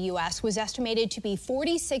population in the U.S. was estimated to be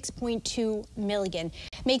 46.2 million,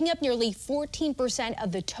 making up nearly 14%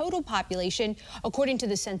 of the total population, according to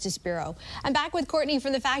the Census Bureau. I'm back with Courtney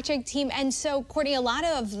from the Fact Check team. And so, Courtney, a lot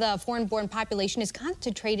of the foreign-born population is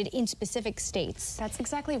concentrated in specific states. That's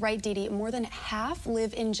exactly right, Dee Dee. More than half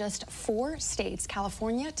live in just 4 states: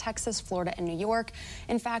 California, Texas, Florida, and New York.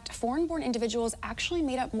 In fact, foreign-born individuals actually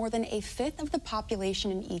made up more than a fifth of the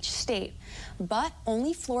population in each state. But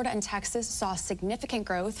only Florida and Texas saw significant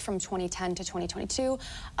growth from 2010 to 2022,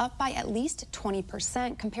 up by at least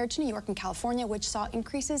 20% compared to New York and California, which saw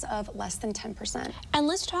increases of less than 10%. And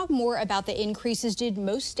let's talk more about the increases. Did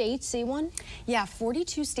most states see one? Yeah,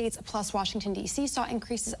 42 states plus Washington, D.C. saw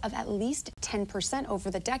increases of at least 10% over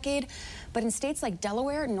the decade. But in states like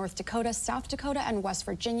Delaware, North Dakota, South Dakota, and West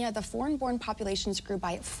Virginia, the foreign-born populations grew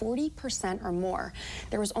by 40% or more.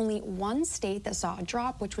 There was only one state that saw a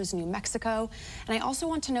drop, which was New Mexico. And I also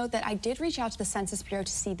want to note that I did reach out to the Census Bureau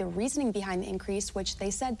to see the reasoning behind the increase, which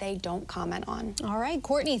they said they don't comment on. All right,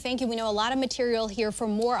 Courtney, thank you. We know a lot of material here. For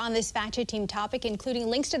more on this Fact Check team topic, including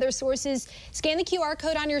links to their sources, scan the QR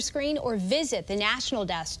code on your screen or visit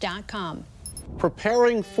thenationaldesk.com.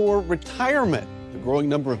 Preparing for retirement. The growing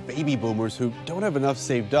number of baby boomers who don't have enough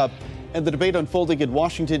saved up, and the debate unfolding in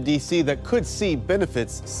Washington, D.C. that could see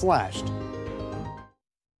benefits slashed.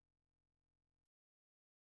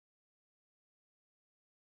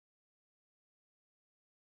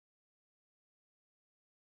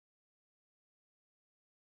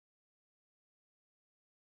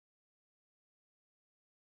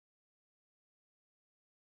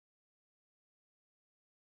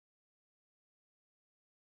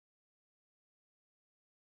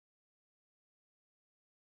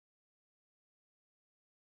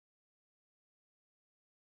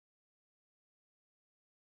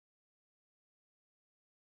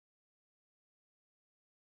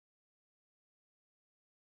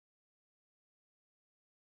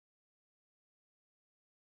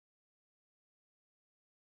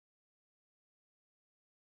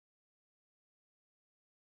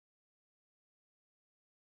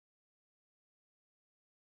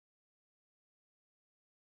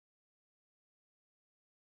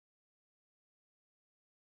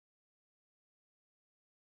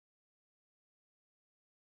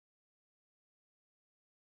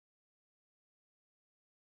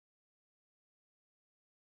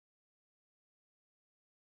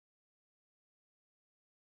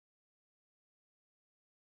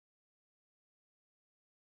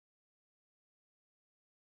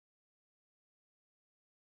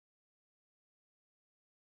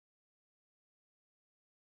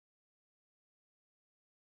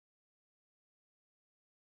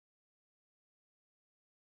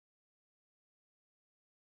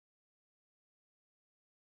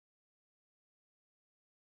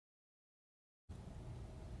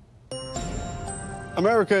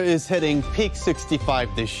 America is hitting peak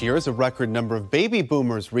 65 this year as a record number of baby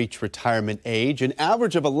boomers reach retirement age. An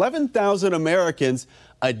average of 11,000 Americans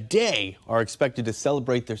a day are expected to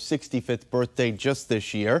celebrate their 65th birthday just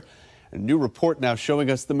this year. A new report now showing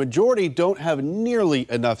us the majority don't have nearly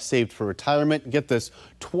enough saved for retirement. Get this,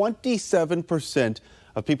 27%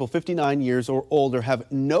 of people 59 years or older have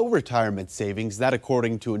no retirement savings. That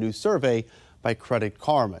according to a new survey by Credit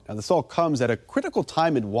Karma. Now, this all comes at a critical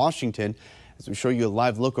time in Washington. As we show you a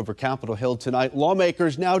live look over Capitol Hill tonight,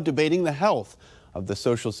 lawmakers now debating the health of the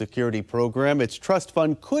Social Security program. Its trust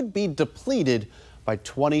fund could be depleted by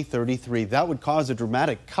 2033. That would cause a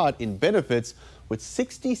dramatic cut in benefits, with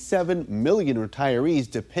 67 million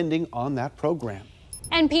retirees depending on that program.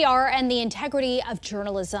 NPR and the integrity of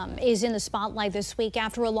journalism is in the spotlight this week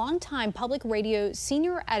after a longtime public radio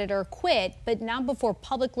senior editor quit, but not before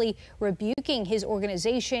publicly rebuking his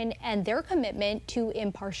organization and their commitment to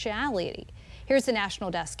impartiality. Here's the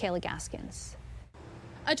National Desk, Kayla Gaskins.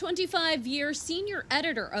 A 25-year senior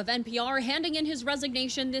editor of NPR handing in his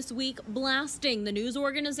resignation this week, blasting the news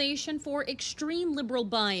organization for extreme liberal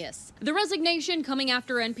bias. The resignation coming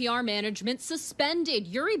after NPR management suspended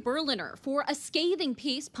Yuri Berliner for a scathing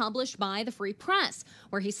piece published by the Free Press,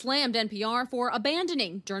 where he slammed NPR for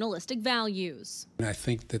abandoning journalistic values. I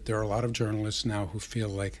think that there are a lot of journalists now who feel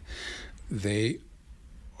like they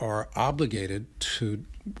are obligated to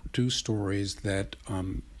do stories that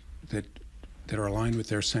are aligned with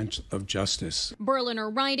their sense of justice. Berliner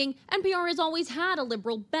writing, NPR has always had a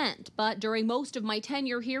liberal bent, but during most of my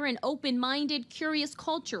tenure here, an open-minded, curious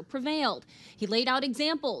culture prevailed. He laid out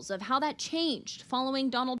examples of how that changed following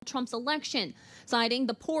Donald Trump's election, citing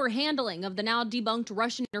the poor handling of the now debunked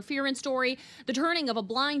Russian interference story, the turning of a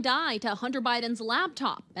blind eye to Hunter Biden's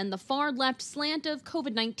laptop, and the far-left slant of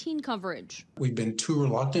COVID-19 coverage. We've been too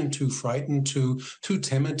reluctant, too frightened, too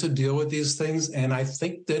timid to deal with these things, and I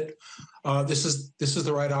think that this is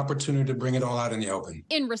the right opportunity to bring it all out in the open.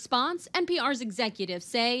 In response, NPR's executives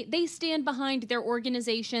say they stand behind their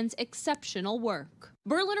organization's exceptional work.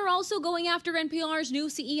 Berliner also going after NPR's new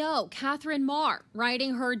CEO, Catherine Marr,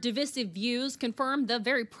 writing her divisive views confirm the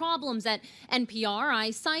very problems at NPR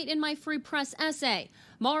I cite in my Free Press essay.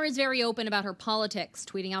 Marr is very open about her politics,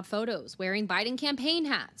 tweeting out photos, wearing Biden campaign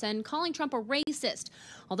hats, and calling Trump a racist.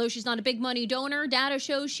 Although she's not a big money donor, data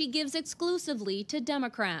shows she gives exclusively to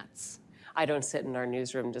Democrats. I don't sit in our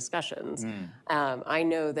newsroom discussions. I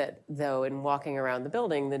know that, though, in walking around the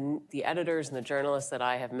building, the editors and the journalists that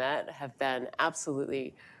I have met have been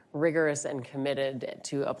absolutely rigorous and committed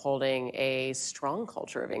to upholding a strong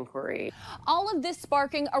culture of inquiry. All of this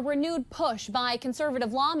sparking a renewed push by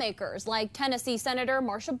conservative lawmakers like Tennessee Senator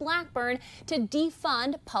Marsha Blackburn to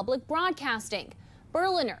defund public broadcasting.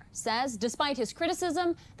 Berliner says, despite his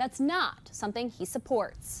criticism, that's not something he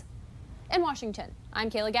supports. In Washington, I'm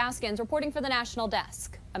Kayla Gaskins reporting for the National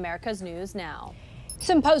Desk, America's News Now.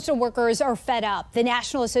 Some postal workers are fed up. The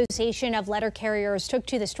National Association of Letter Carriers took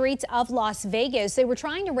to the streets of Las Vegas. They were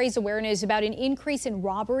trying to raise awareness about an increase in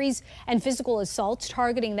robberies and physical assaults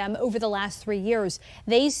targeting them over the last 3 years.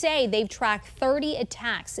 They say they've tracked 30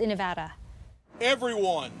 attacks in Nevada.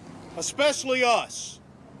 Everyone, especially us,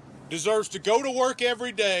 deserves to go to work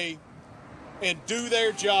every day and do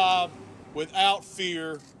their job without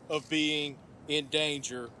fear of being in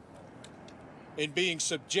danger and being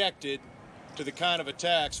subjected to the kind of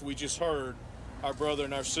attacks we just heard our brother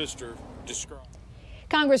and our sister describe.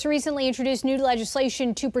 Congress recently introduced new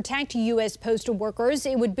legislation to protect U.S. postal workers.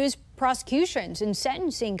 It would boost prosecutions and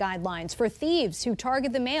sentencing guidelines for thieves who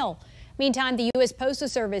target the mail. Meantime, the U.S. Postal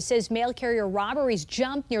Service says mail carrier robberies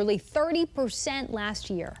jumped nearly 30% last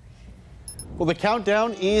year. Well, the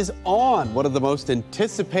countdown is on. One of the most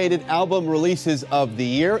anticipated album releases of the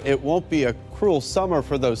year. It won't be a cruel summer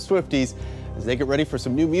for those Swifties as they get ready for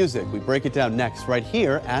some new music. We break it down next right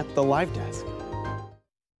here at the Live Desk.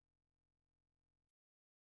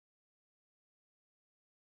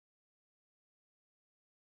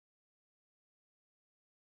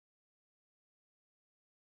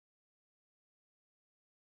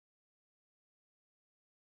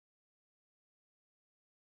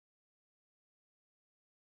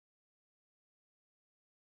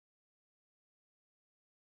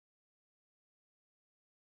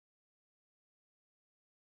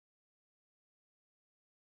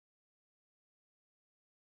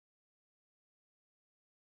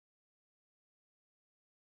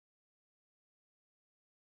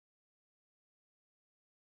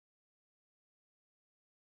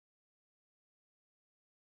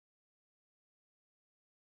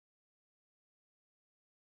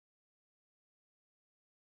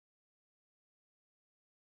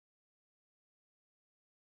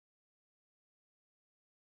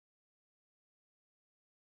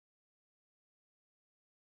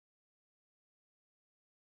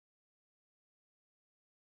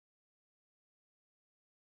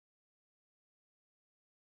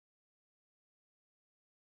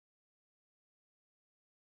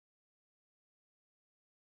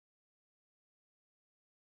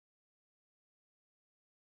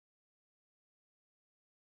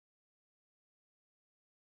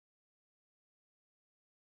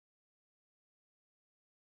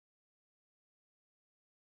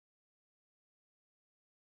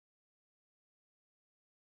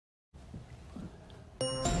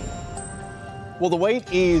 Well, the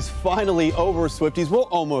wait is finally over, Swifties. Well,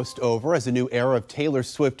 almost over, as a new era of Taylor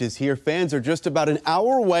Swift is here. Fans are just about an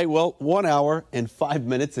hour away, well, 1 hour and 5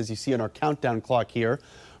 minutes, as you see on our countdown clock here,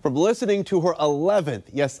 from listening to her 11th,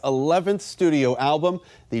 yes, 11th studio album,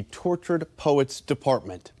 The Tortured Poets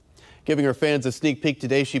Department. Giving her fans a sneak peek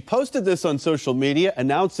today, she posted this on social media,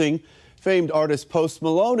 announcing Famed artist Post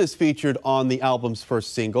Malone is featured on the album's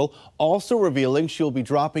first single, also revealing she'll be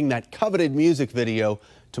dropping that coveted music video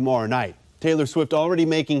tomorrow night. Taylor Swift already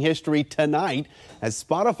making history tonight, as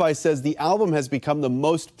Spotify says the album has become the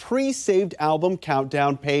most pre-saved album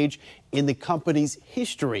countdown page in the company's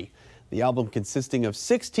history. The album consisting of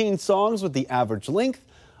 16 songs with the average length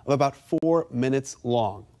of about 4 minutes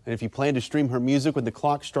long. And if you plan to stream her music when the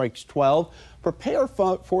clock strikes 12, prepare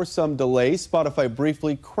for some delays. Spotify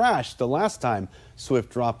briefly crashed the last time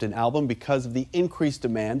Swift dropped an album because of the increased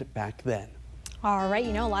demand back then. All right,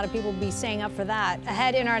 you know, a lot of people will be staying up for that.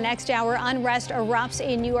 Ahead in our next hour, unrest erupts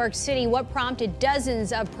in New York City. What prompted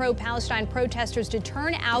dozens of pro-Palestine protesters to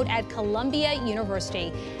turn out at Columbia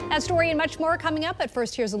University? That story and much more coming up. But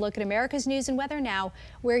first, here's a look at America's news and weather now,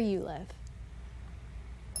 where you live.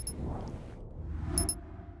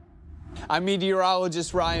 I'm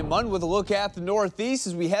meteorologist Ryan Munn with a look at the Northeast.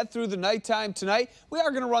 As we head through the nighttime tonight, we are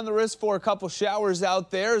going to run the risk for a couple showers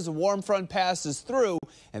out there as a warm front passes through,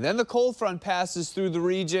 and then the cold front passes through the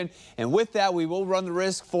region. And with that, we will run the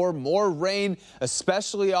risk for more rain,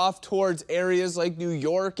 especially off towards areas like New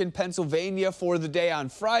York and Pennsylvania for the day on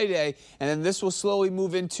Friday. And then this will slowly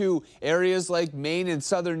move into areas like Maine and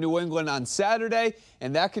southern New England on Saturday,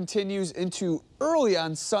 and that continues into early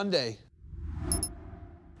on Sunday.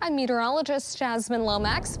 I'm meteorologist Jasmine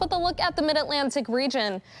Lomax with a look at the Mid-Atlantic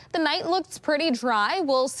region. The night looks pretty dry.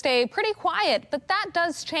 We'll stay pretty quiet, but that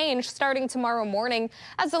does change starting tomorrow morning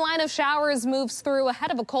as the line of showers moves through ahead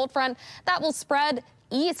of a cold front that will spread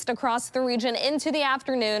east across the region into the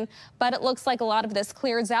afternoon. But it looks like a lot of this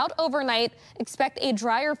clears out overnight. Expect a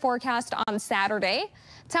drier forecast on Saturday.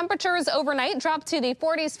 Temperatures overnight drop to the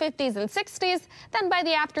 40s, 50s, and 60s. Then by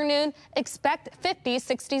the afternoon, expect 50s,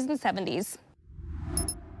 60s, and 70s.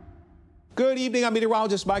 Good evening. I'm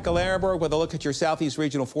meteorologist Michael Ehrenberg with a look at your southeast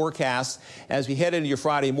regional forecast. As we head into your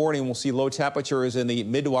Friday morning, we'll see low temperatures in the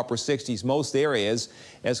mid to upper 60s most areas,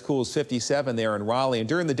 as cool as 57 there in Raleigh. And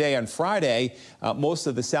during the day on Friday, most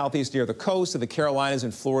of the southeast near the coast of the Carolinas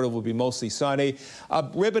and Florida will be mostly sunny. A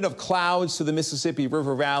ribbon of clouds to the Mississippi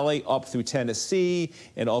River Valley up through Tennessee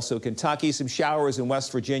and also Kentucky. Some showers in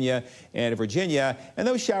West Virginia and Virginia, and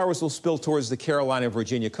those showers will spill towards the Carolina and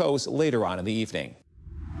Virginia coast later on in the evening.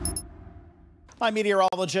 I'm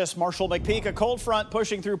meteorologist Marshall McPeak. A cold front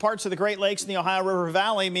pushing through parts of the Great Lakes and the Ohio River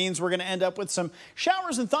Valley means we're going to end up with some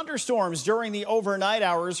showers and thunderstorms during the overnight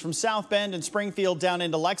hours from South Bend and Springfield down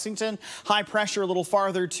into Lexington. High pressure a little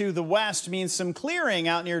farther to the west means some clearing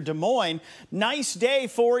out near Des Moines. Nice day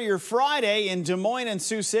for your Friday in Des Moines and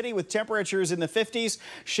Sioux City with temperatures in the 50s.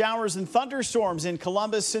 Showers and thunderstorms in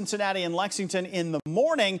Columbus, Cincinnati, and Lexington in the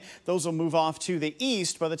morning. Those will move off to the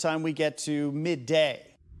east by the time we get to midday.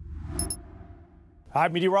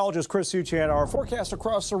 I'm meteorologist Chris Suchan. Our forecast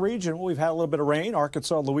across the region, we've had a little bit of rain.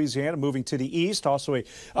 Arkansas, Louisiana moving to the east. Also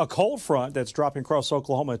a cold front that's dropping across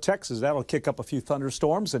Oklahoma and Texas. That'll kick up a few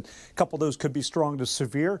thunderstorms, and a couple of those could be strong to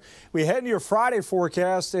severe. We head into your Friday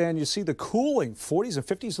forecast, and you see the cooling 40s and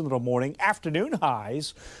 50s in the morning. Afternoon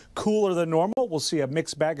highs cooler than normal. We'll see a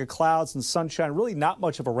mixed bag of clouds and sunshine. Really not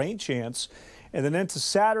much of a rain chance. And then into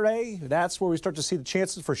Saturday, that's where we start to see the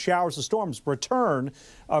chances for showers and storms return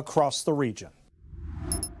across the region.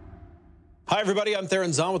 Hi, everybody. I'm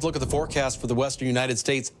Theron Zahn with a look at the forecast for the western United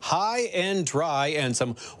States. High and dry and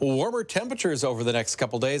some warmer temperatures over the next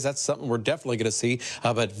couple days. That's something we're definitely going to see,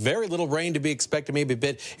 but very little rain to be expected, maybe a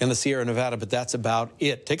bit in the Sierra Nevada, but that's about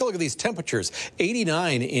it. Take a look at these temperatures.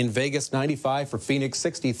 89 in Vegas, 95 for Phoenix,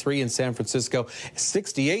 63 in San Francisco,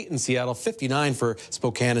 68 in Seattle, 59 for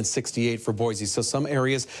Spokane, and 68 for Boise. So some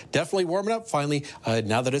areas definitely warming up finally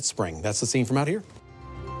now that it's spring. That's the scene from out here.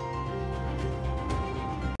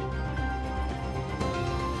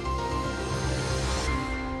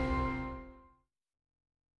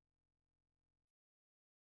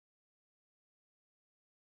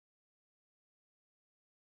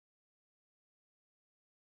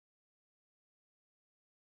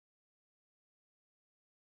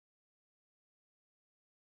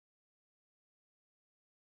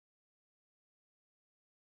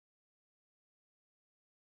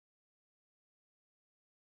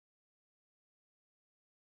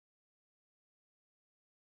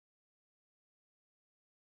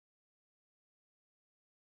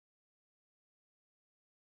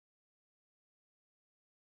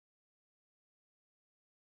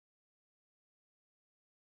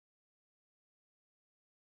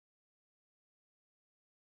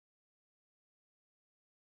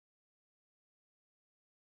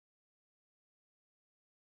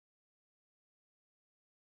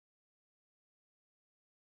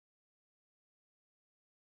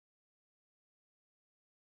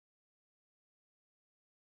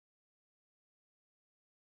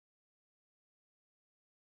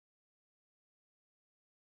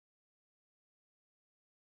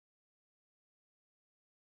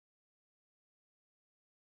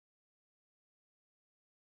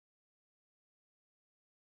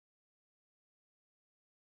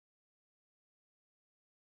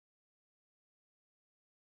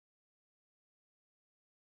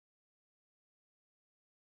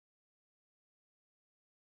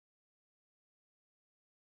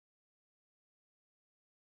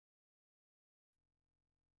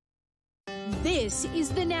 This is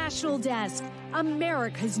the National Desk,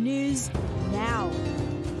 America's News Now.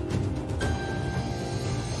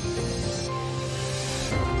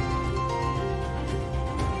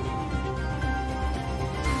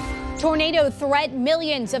 Tornado threat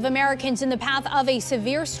millions of Americans in the path of a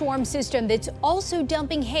severe storm system that's also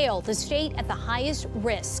dumping hail, the state at the highest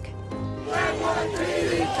risk.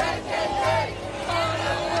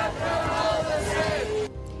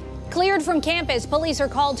 Cleared from campus, police are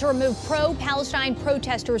called to remove pro-Palestine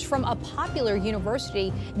protesters from a popular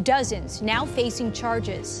university. Dozens now facing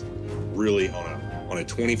charges. Really on a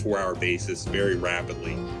 24-hour basis, very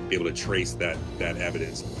rapidly, be able to trace that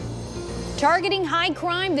evidence. Targeting high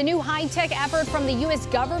crime, the new high-tech effort from the U.S.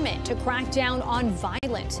 government to crack down on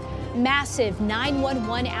violence. Massive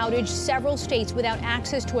 911 outage, several states without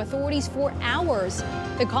access to authorities for hours.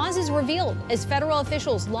 The cause is revealed as federal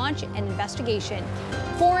officials launch an investigation.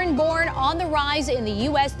 Foreign-born on the rise in the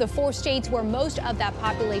U.S., the 4 states where most of that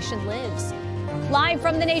population lives. Live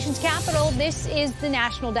from the nation's capital, this is the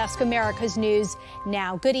National Desk, America's News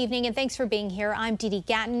Now. Good evening and thanks for being here. I'm Dee Dee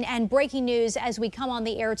Gatton, and breaking news as we come on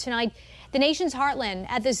the air tonight. The nation's heartland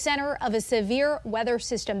at the center of a severe weather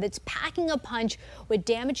system that's packing a punch with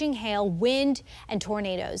damaging hail, wind, and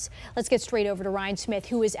tornadoes. Let's get straight over to Ryan Smith,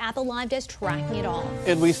 who is at the live desk tracking it all.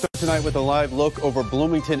 And we start tonight with a live look over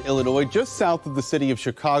Bloomington, Illinois, just south of the city of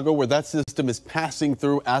Chicago, where that system is passing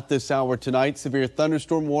through at this hour tonight. Severe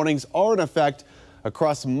thunderstorm warnings are in effect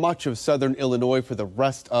across much of southern Illinois for the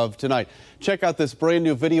rest of tonight. Check out this brand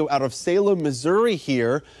new video out of Salem, Missouri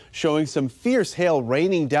here, showing some fierce hail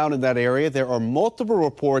raining down in that area. There are multiple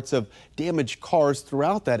reports of damaged cars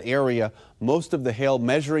throughout that area, most of the hail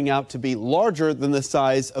measuring out to be larger than the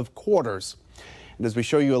size of quarters. And as we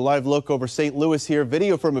show you a live look over St. Louis here,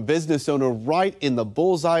 video from a business owner right in the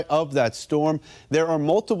bullseye of that storm. There are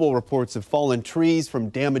multiple reports of fallen trees from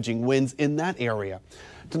damaging winds in that area.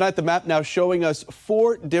 Tonight, the map now showing us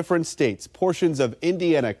 4 different states, portions of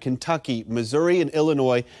Indiana, Kentucky, Missouri, and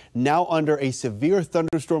Illinois now under a severe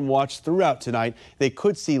thunderstorm watch throughout tonight. They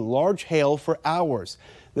could see large hail for hours.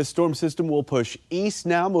 This storm system will push east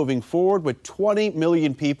now, moving forward with 20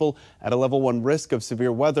 million people at a level 1 risk of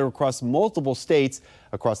severe weather across multiple states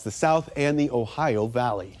across the South and the Ohio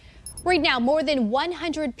Valley. Right now, more than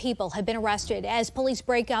 100 people have been arrested as police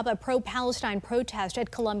break up a pro-Palestine protest at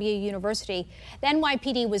Columbia University. The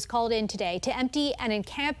NYPD was called in today to empty an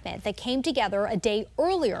encampment that came together a day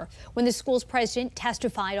earlier when the school's president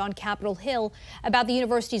testified on Capitol Hill about the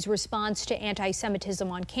university's response to anti-Semitism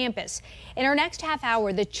on campus. In our next half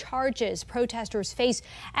hour, the charges protesters face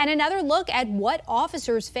and another look at what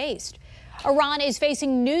officers faced. Iran is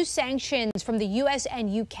facing new sanctions from the U.S. and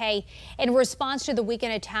UK in response to the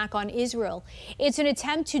weekend attack on Israel. It's an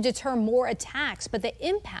attempt to deter more attacks, but the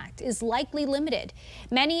impact is likely limited.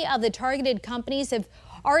 Many of the targeted companies have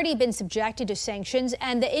already been subjected to sanctions,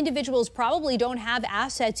 and the individuals probably don't have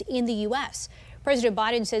assets in the U.S. President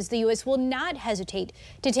Biden says the U.S. will not hesitate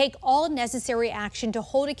to take all necessary action to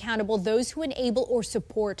hold accountable those who enable or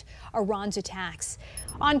support Iran's attacks.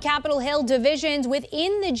 On Capitol Hill, divisions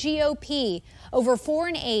within the GOP over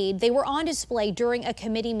foreign aid, they were on display during a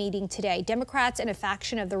committee meeting today. Democrats and a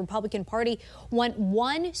faction of the Republican Party want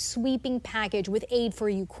one sweeping package with aid for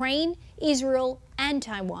Ukraine, Israel, and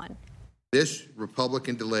Taiwan. This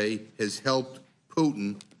Republican delay has helped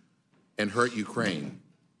Putin and hurt Ukraine.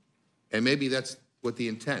 And maybe that's what the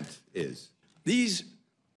intent is. These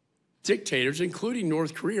dictators, including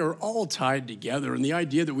North Korea, are all tied together. And the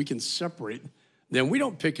idea that we can separate them, we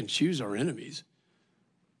don't pick and choose our enemies.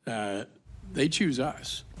 They choose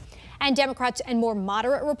us. And Democrats and more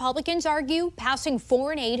moderate Republicans argue passing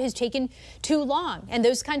foreign aid has taken too long, and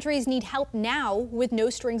those countries need help now with no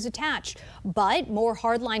strings attached. But more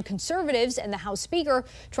hardline conservatives and the House Speaker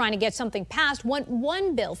trying to get something passed want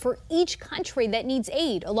one bill for each country that needs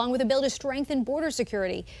aid, along with a bill to strengthen border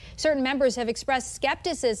security. Certain members have expressed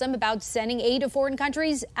skepticism about sending aid to foreign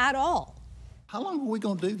countries at all. How long are we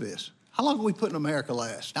going to do this? How long are we putting America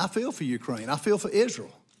last? I feel for Ukraine. I feel for Israel.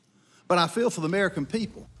 But I feel for the American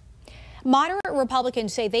people. Moderate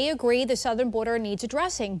Republicans say they agree the southern border needs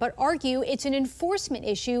addressing, but argue it's an enforcement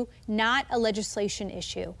issue, not a legislation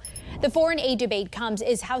issue. The foreign aid debate comes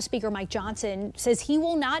as House Speaker Mike Johnson says he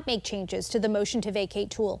will not make changes to the motion to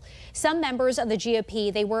vacate tool. Some members of the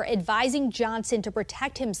GOP, they were advising Johnson to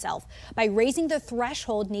protect himself by raising the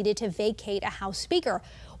threshold needed to vacate a House Speaker.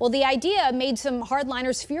 Well, the idea made some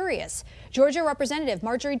hardliners furious. Georgia Representative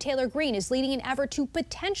Marjorie Taylor Greene is leading an effort to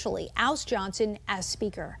potentially oust Johnson as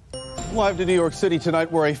Speaker. Live to New York City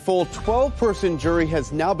tonight, where a full 12-person jury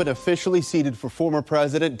has now been officially seated for former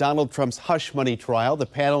President Donald Trump's hush money trial. The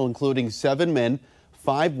panel, including 7 men,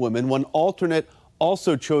 5 women, one alternate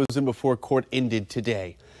also chosen before court ended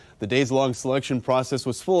today. The days-long selection process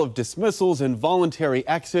was full of dismissals and voluntary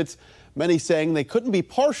exits, many saying they couldn't be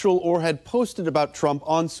partial or had posted about Trump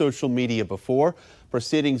on social media before.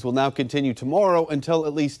 Proceedings will now continue tomorrow until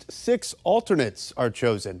at least 6 alternates are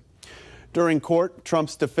chosen. During court,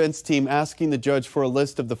 Trump's defense team asking the judge for a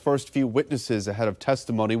list of the first few witnesses ahead of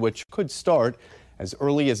testimony, which could start as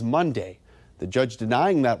early as Monday. The judge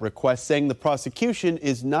denying that request, saying the prosecution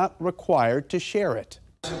is not required to share it.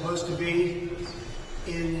 I'm supposed to be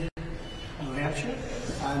in New Hampshire.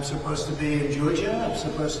 I'm supposed to be in Georgia. I'm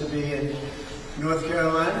supposed to be in North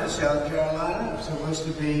Carolina, South Carolina. I'm supposed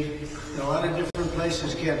to be in a lot of different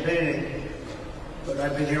places campaigning. But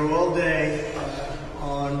I've been here all day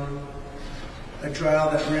on a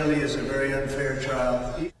trial that really is a very unfair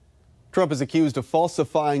trial. Trump is accused of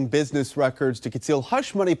falsifying business records to conceal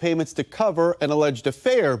hush money payments to cover an alleged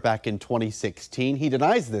affair back in 2016. He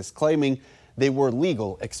denies this, claiming they were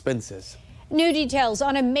legal expenses. New details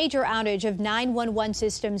on a major outage of 911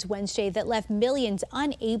 systems Wednesday that left millions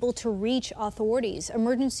unable to reach authorities.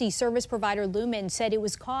 Emergency service provider Lumen said it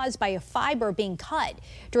was caused by a fiber being cut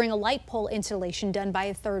during a light pole installation done by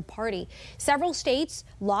a third party. Several states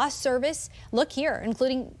lost service. Look here,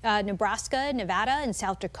 including Nebraska, Nevada, and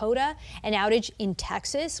South Dakota. An outage in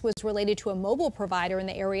Texas was related to a mobile provider in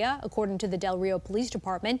the area, according to the Del Rio Police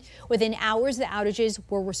Department. Within hours, the outages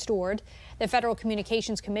were restored. The Federal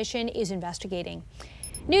Communications Commission is investigating.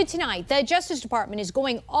 New tonight, the Justice Department is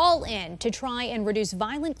going all in to try and reduce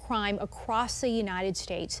violent crime across the United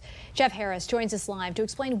States. Jeff Harris joins us live to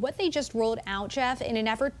explain what they just rolled out, Jeff, in an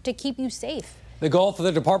effort to keep you safe. The goal for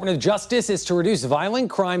the Department of Justice is to reduce violent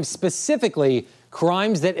crime, specifically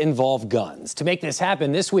crimes that involve guns. To make this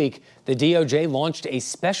happen this week, the DOJ launched a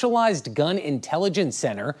specialized gun intelligence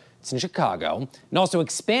center. It's in Chicago, and also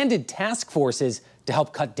expanded task forces to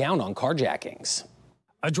help cut down on carjackings.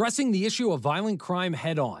 Addressing the issue of violent crime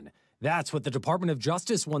head on. That's what the Department of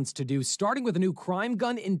Justice wants to do, starting with a new crime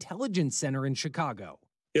gun intelligence center in Chicago.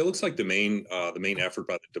 It looks like the main effort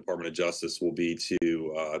by the Department of Justice will be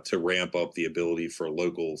to ramp up the ability for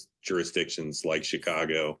local jurisdictions like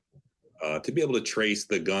Chicago to be able to trace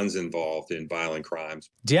the guns involved in violent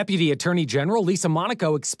crimes. Deputy Attorney General Lisa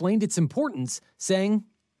Monaco explained its importance, saying,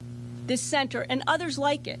 "This center and others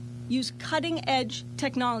like it use cutting-edge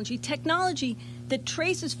technology that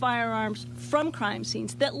traces firearms from crime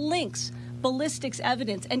scenes, that links ballistics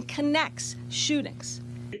evidence and connects shootings."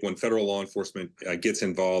 When federal law enforcement gets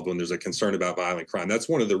involved, when there's a concern about violent crime, that's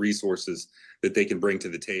one of the resources that they can bring to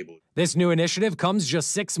the table. This new initiative comes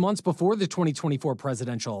just 6 months before the 2024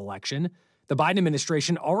 presidential election. The Biden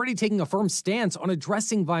administration already taking a firm stance on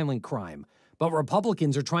addressing violent crime. But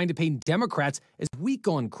Republicans are trying to paint Democrats as weak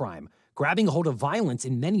on crime, grabbing a hold of violence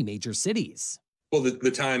in many major cities. Well,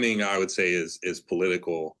 the timing, I would say, is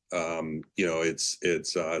political.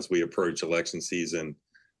 It's as we approach election season,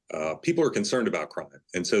 people are concerned about crime.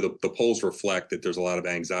 And so the polls reflect that there's a lot of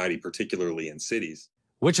anxiety, particularly in cities.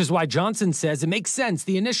 Which is why Johnson says it makes sense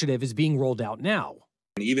the initiative is being rolled out now.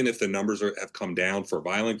 And even if the numbers have come down for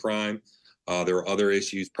violent crime, there are other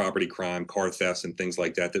issues, property crime, car thefts, and things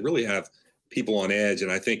like that really have people on edge.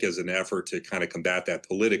 And I think as an effort to kind of combat that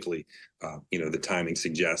politically, the timing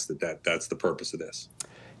suggests that's the purpose of this.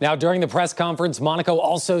 Now, during the press conference, Monaco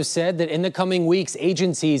also said that in the coming weeks,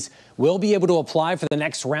 agencies will be able to apply for the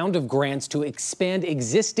next round of grants to expand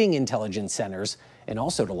existing intelligence centers and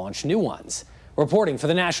also to launch new ones. Reporting for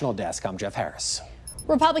the National Desk, I'm Jeff Harris.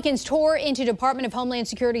 Republicans tore into Department of Homeland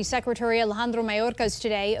Security Secretary Alejandro Mayorkas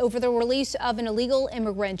today over the release of an illegal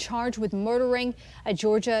immigrant charged with murdering a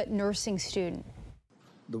Georgia nursing student.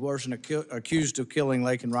 The person accused of killing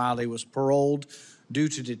Laken Riley was paroled due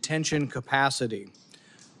to detention capacity.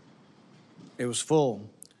 It was full.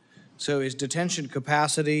 So is detention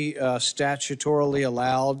capacity statutorily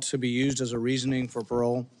allowed to be used as a reasoning for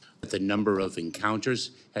parole? The number of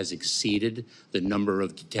encounters has exceeded the number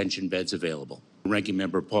of detention beds available. Ranking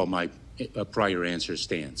Member Paul, my prior answer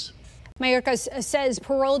stands. Mayorkas says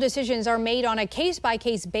parole decisions are made on a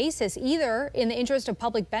case-by-case basis, either in the interest of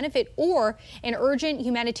public benefit or an urgent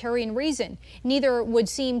humanitarian reason. Neither would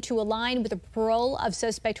seem to align with the parole of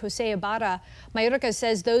suspect Jose Ibarra. Mayorkas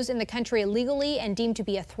says those in the country illegally and deemed to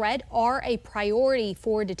be a threat are a priority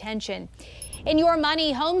for detention. In your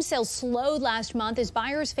money, home sales slowed last month as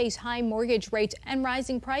buyers face high mortgage rates and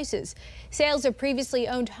rising prices. Sales of previously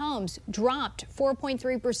owned homes dropped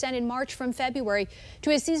 4.3% in March from February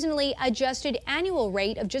to a seasonally adjusted annual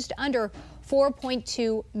rate of just under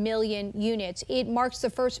 4.2 million units. It marks the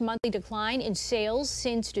first monthly decline in sales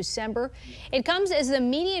since December. It comes as the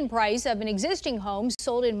median price of an existing home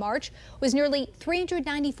sold in March was nearly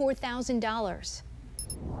 $394,000.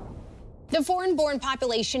 The foreign-born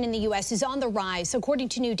population in the U.S. is on the rise, according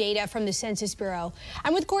to new data from the Census Bureau.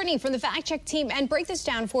 I'm with Courtney from the Fact Check team, and break this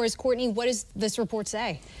down for us. Courtney, what does this report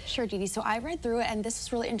say? Sure, Dee Dee. So I read through it, and this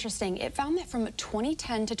is really interesting. It found that from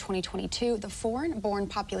 2010 to 2022, the foreign-born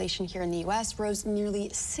population here in the U.S. rose nearly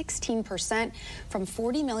 16%, from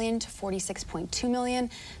 40 million to 46.2 million,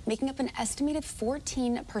 making up an estimated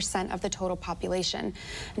 14% of the total population.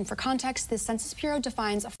 And for context, the Census Bureau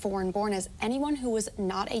defines a foreign-born as anyone who was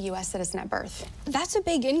not a U.S. citizen at birth. That's a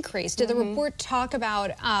big increase. Did the report talk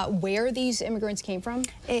about where these immigrants came from?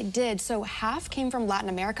 It did. So half came from Latin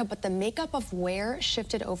America, but the makeup of where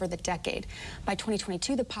shifted over the decade. By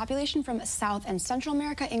 2022, the population from South and Central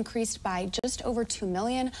America increased by just over 2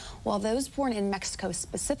 million, while those born in Mexico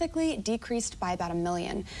specifically decreased by about 1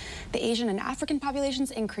 million. The Asian and African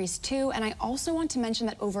populations increased too, and I also want to mention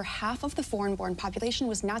that over half of the foreign-born population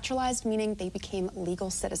was naturalized, meaning they became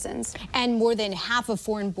legal citizens. And more than half of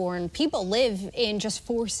foreign-born people live in just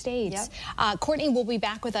 4 states. Yep. Courtney will be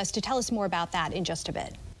back with us to tell us more about that in just a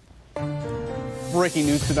bit. Breaking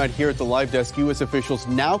news tonight here at the Live Desk. U.S. officials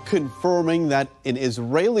now confirming that an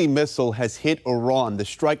Israeli missile has hit Iran. The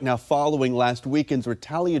strike now following last weekend's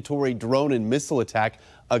retaliatory drone and missile attack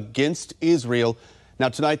against Israel. Now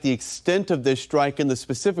tonight, the extent of this strike and the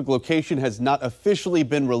specific location has not officially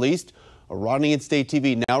been released. Iranian state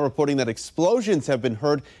TV now reporting that explosions have been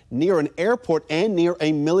heard near an airport and near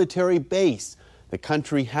a military base. The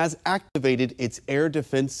country has activated its air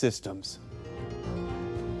defense systems.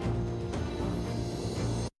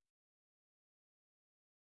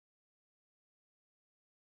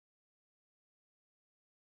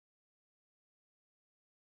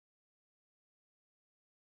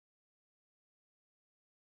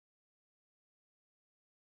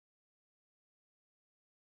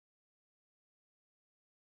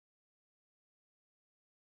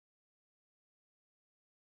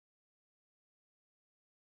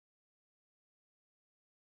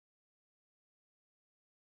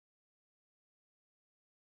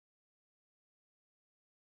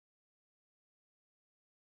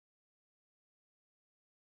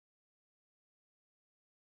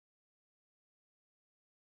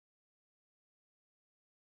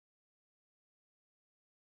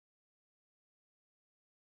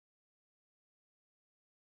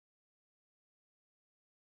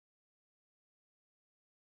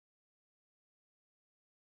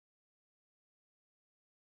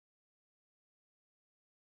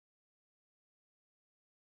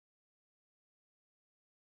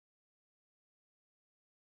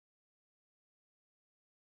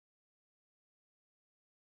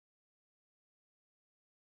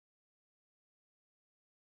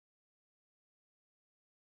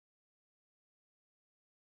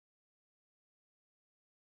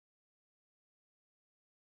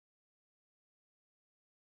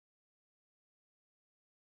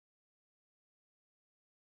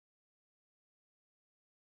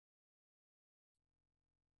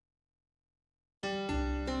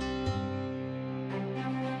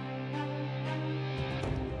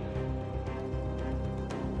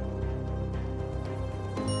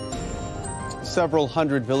 Several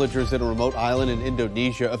hundred villagers in a remote island in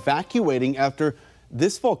Indonesia evacuating after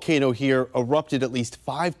this volcano here erupted at least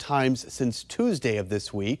 5 times since Tuesday of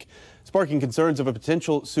this week, sparking concerns of a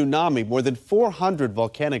potential tsunami. More than 400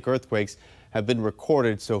 volcanic earthquakes have been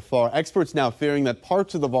recorded so far. Experts now fearing that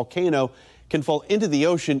parts of the volcano can fall into the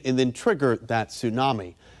ocean and then trigger that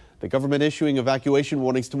tsunami. The government issuing evacuation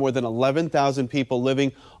warnings to more than 11,000 people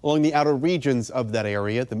living along the outer regions of that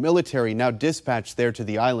area. The military now dispatched there to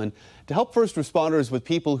the island to help first responders with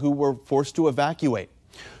people who were forced to evacuate.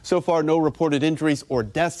 So far, no reported injuries or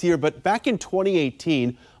deaths here, but back in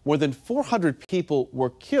 2018, more than 400 people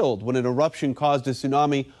were killed when an eruption caused a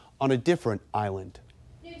tsunami on a different island.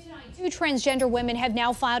 2 transgender women have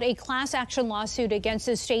now filed a class action lawsuit against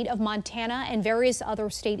the state of Montana and various other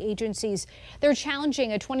state agencies. They're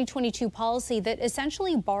challenging a 2022 policy that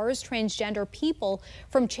essentially bars transgender people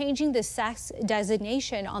from changing the sex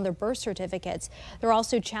designation on their birth certificates. They're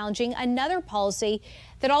also challenging another policy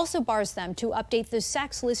that also bars them to update the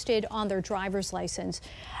sex listed on their driver's license.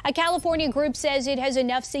 A California group says it has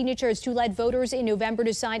enough signatures to let voters in November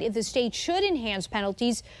decide if the state should enhance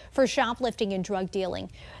penalties for shoplifting and drug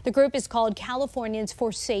dealing. The group is called Californians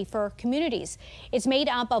for Safer Communities. It's made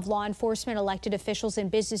up of law enforcement, elected officials,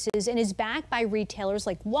 and businesses, and is backed by retailers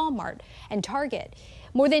like Walmart and Target.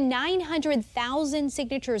 More than 900,000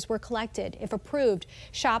 signatures were collected. If approved,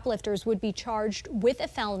 shoplifters would be charged with a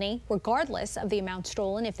felony, regardless of the amount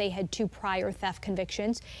stolen if they had 2 prior theft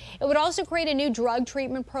convictions. It would also create a new drug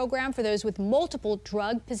treatment program for those with multiple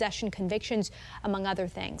drug possession convictions, among other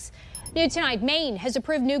things. New tonight, Maine has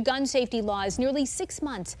approved new gun safety laws nearly 6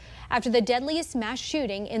 months after the deadliest mass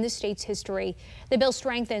shooting in the state's history. The bill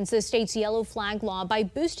strengthens the state's yellow flag law by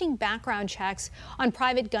boosting background checks on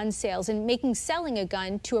private gun sales and making selling a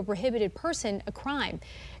gun to a prohibited person a crime.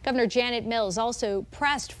 Governor Janet Mills also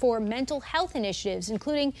pressed for mental health initiatives,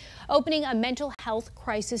 including opening a mental health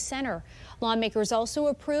crisis center. Lawmakers also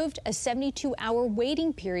approved a 72-hour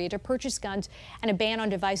waiting period to purchase guns and a ban on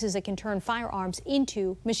devices that can turn firearms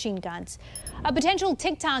into machine guns. A potential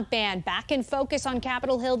TikTok ban back in focus on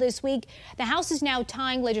Capitol Hill this week. The House is now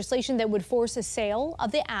tying legislation that would force a sale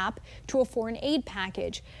of the app to a foreign aid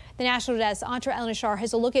package. The National Desk, Atra El-Nashar,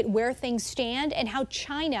 has a look at where things stand and how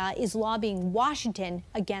China is lobbying Washington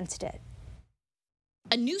against it.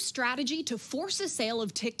 A new strategy to force a sale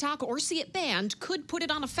of TikTok or see it banned could put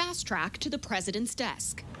it on a fast track to the president's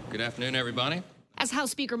desk. Good afternoon, everybody. As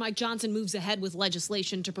House Speaker Mike Johnson moves ahead with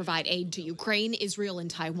legislation to provide aid to Ukraine, Israel,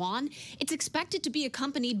 and Taiwan, it's expected to be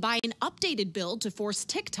accompanied by an updated bill to force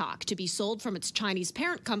TikTok to be sold from its Chinese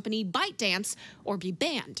parent company, ByteDance, or be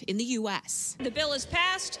banned in the U.S. The bill is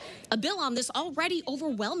passed. A bill on this already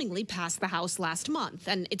overwhelmingly passed the House last month,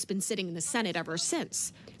 and it's been sitting in the Senate ever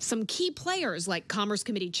since. Some key players like Commerce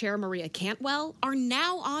Committee Chair Maria Cantwell are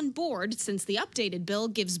now on board since the updated bill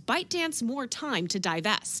gives ByteDance more time to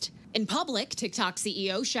divest. In public, TikTok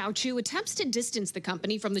CEO Xiao Chu attempts to distance the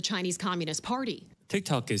company from the Chinese Communist Party.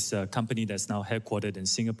 TikTok is a company that's now headquartered in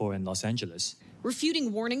Singapore and Los Angeles.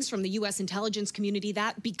 Refuting warnings from the U.S. intelligence community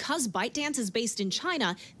that because ByteDance is based in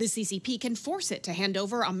China, the CCP can force it to hand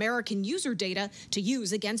over American user data to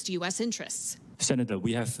use against U.S. interests. Senator,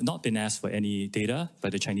 we have not been asked for any data by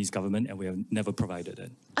the Chinese government, and we have never provided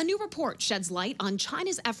it. A new report sheds light on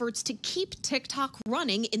China's efforts to keep TikTok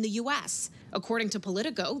running in the U.S. According to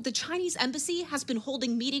Politico, the Chinese embassy has been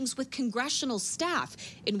holding meetings with congressional staff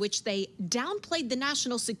in which they downplayed the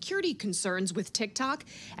national security concerns with TikTok,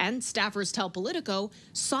 and staffers tell Politico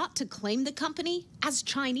sought to claim the company as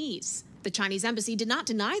Chinese. The Chinese embassy did not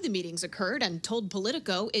deny the meetings occurred and told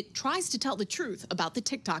Politico it tries to tell the truth about the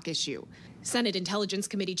TikTok issue. Senate Intelligence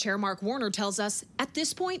Committee Chair Mark Warner tells us, at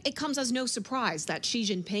this point, it comes as no surprise that Xi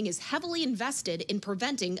Jinping is heavily invested in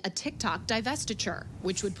preventing a TikTok divestiture,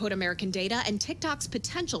 which would put American data and TikTok's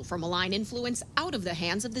potential for malign influence out of the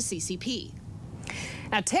hands of the CCP.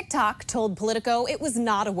 Now, TikTok told Politico it was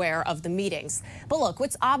not aware of the meetings. But look,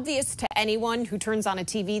 what's obvious to anyone who turns on a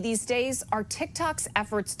TV these days are TikTok's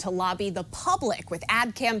efforts to lobby the public with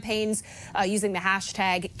ad campaigns using the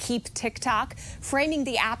hashtag #KeepTikTok, framing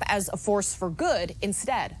the app as a force for good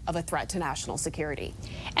instead of a threat to national security.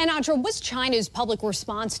 And Audra, what's China's public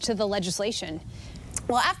response to the legislation?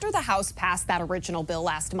 Well, after the House passed that original bill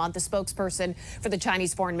last month, a spokesperson for the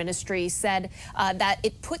Chinese Foreign Ministry said that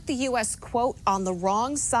it put the U.S., quote, on the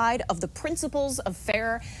wrong side of the principles of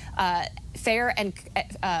fair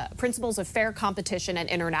competition and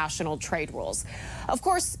international trade rules. Of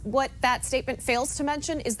course, what that statement fails to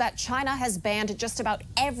mention is that China has banned just about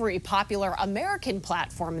every popular American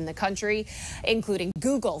platform in the country, including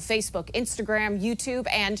Google, Facebook, Instagram, YouTube,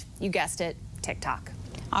 and, you guessed it, TikTok.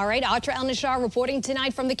 All right, Atra El-Nashar reporting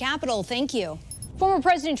tonight from the Capitol. Thank you. Former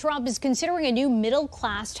President Trump is considering a new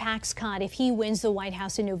middle-class tax cut if he wins the White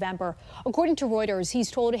House in November. According to Reuters, he's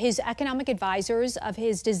told his economic advisors of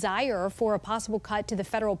his desire for a possible cut to the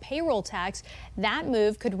federal payroll tax. That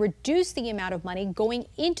move could reduce the amount of money going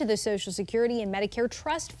into the Social Security and Medicare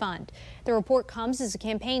Trust Fund. The report comes as the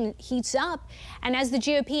campaign heats up and as the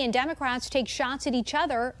GOP and Democrats take shots at each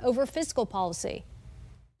other over fiscal policy.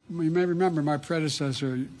 You may remember my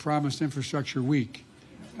predecessor promised infrastructure week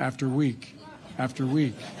after week after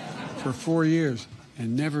week for 4 years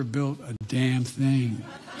and never built a damn thing.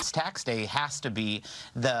 Tax day has to be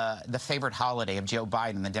the favorite holiday of Joe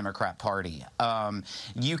Biden and the Democrat Party.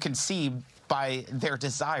 You can see by their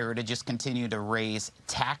desire to just continue to raise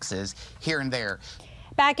taxes here and there.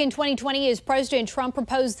 Back in 2020, as President Trump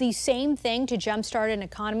proposed the same thing to jumpstart an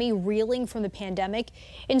economy reeling from the pandemic.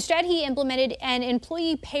 Instead, he implemented an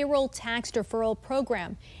employee payroll tax deferral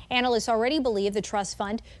program. Analysts already believe the trust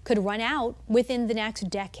fund could run out within the next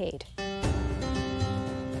decade.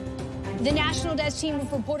 The National Desk team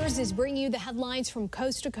of reporters is bringing you the headlines from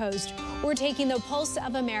coast to coast. We're taking the pulse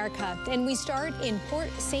of America, and we start in Port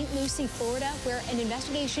St. Lucie, Florida, where an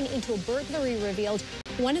investigation into a burglary revealed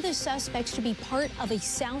one of the suspects to be part of a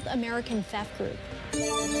South American theft group.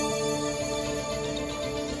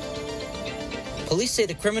 Police say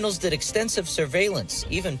the criminals did extensive surveillance,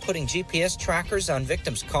 even putting GPS trackers on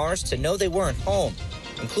victims' cars to know they weren't home,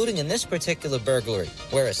 including in this particular burglary,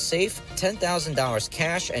 where a safe, $10,000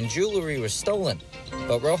 cash and jewelry were stolen.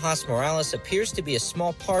 But Rojas Morales appears to be a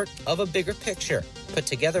small part of a bigger picture, put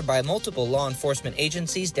together by multiple law enforcement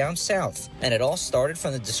agencies down south. And it all started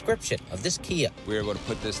from the description of this Kia. We were able to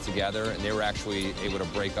put this together, and they were actually able to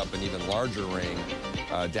break up an even larger ring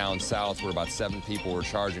down south where about 7 people were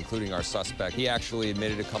charged, including our suspect. He actually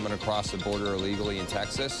admitted to coming across the border illegally in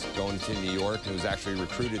Texas, going to New York, and was actually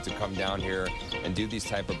recruited to come down here and do these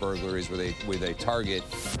type of burglaries where they target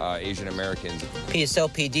Asian Americans.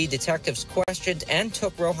 PSLPD detectives questioned and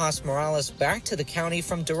took Rojas Morales back to the county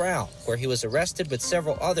from Doral, where he was arrested with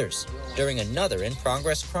several others during another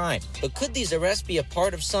in-progress crime. But could these arrests be a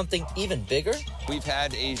part of something even bigger? We've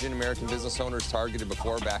had Asian American business owners targeted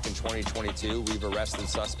before back in 2022. We've arrested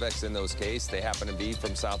suspects in those cases. They happen to be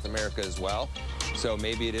from South America as well. So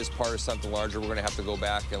maybe it is part of something larger. We're going to have to go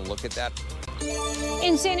back and look at that.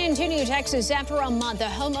 In San Antonio, Texas, after a month, a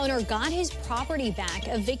homeowner got his property back,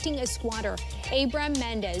 evicting a squatter. Abram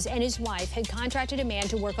Mendez and his wife had contracted a man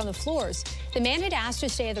to work on the floors. The man had asked to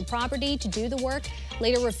stay at the property to do the work,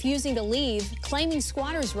 later refusing to leave, claiming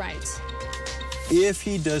squatters' rights. If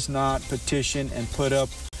he does not petition and put up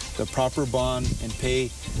the proper bond and pay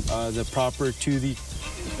the proper to the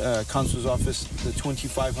consul's office the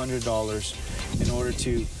 $2,500 in order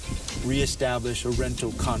to reestablish a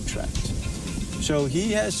rental contract. So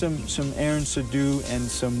he has some errands to do and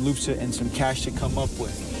some loops and some cash to come up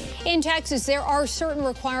with. In Texas, there are certain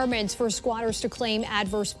requirements for squatters to claim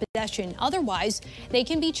adverse possession. Otherwise, they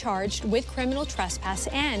can be charged with criminal trespass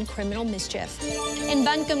and criminal mischief. In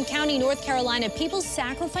Buncombe County, North Carolina, people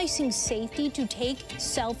sacrificing safety to take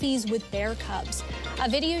selfies with bear cubs. A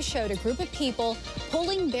video showed a group of people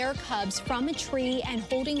pulling bear cubs from a tree and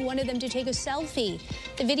holding one of them to take a selfie.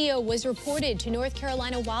 The video was reported to North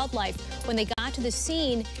Carolina Wildlife. When they got to the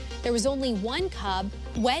scene, there was only one cub,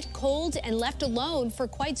 wet, cold, and left alone for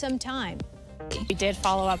quite some time. We did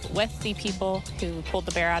follow up with the people who pulled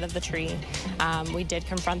the bear out of the tree. We did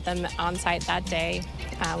confront them on site that day.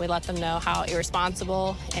 We let them know how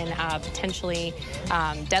irresponsible and potentially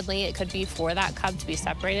deadly it could be for that cub to be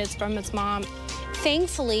separated from its mom.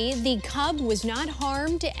 Thankfully, the cub was not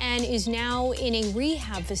harmed and is now in a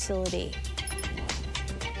rehab facility.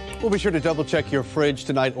 We'll be sure to double check your fridge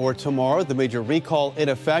tonight or tomorrow. The major recall in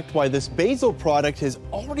effect, why this basil product has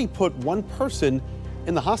already put one person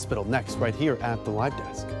in the hospital. Next, right here at the Live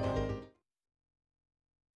Desk.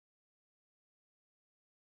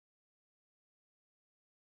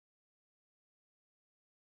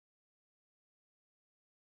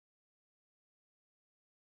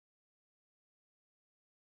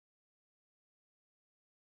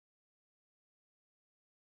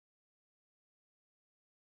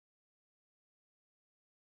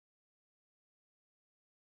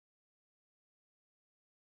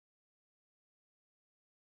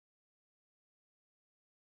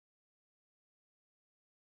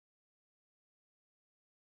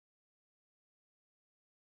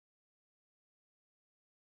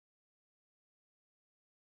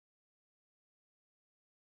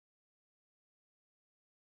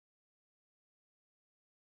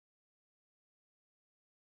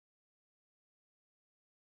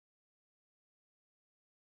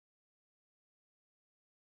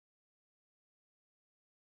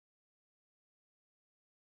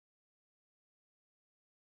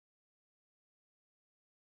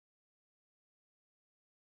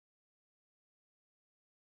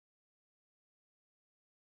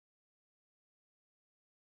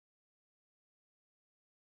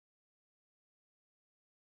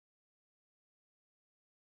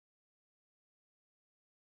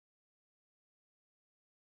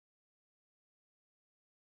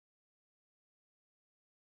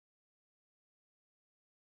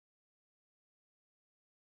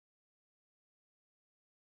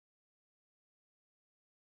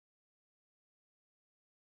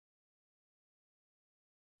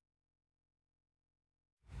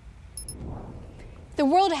 The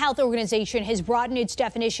World Health Organization has broadened its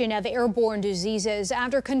definition of airborne diseases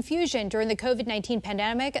after confusion during the COVID-19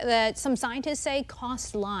 pandemic that some scientists say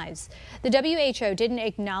cost lives. The WHO didn't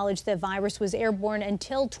acknowledge the virus was airborne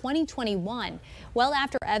until 2021, well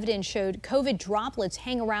after evidence showed COVID droplets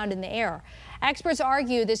hang around in the air. Experts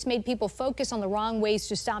argue this made people focus on the wrong ways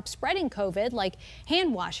to stop spreading COVID, like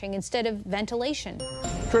hand washing instead of ventilation.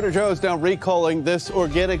 Trader Joe's now recalling this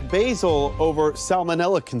organic basil over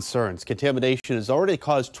salmonella concerns. Contamination has already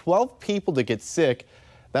caused 12 people to get sick.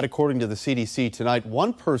 That according to the CDC tonight.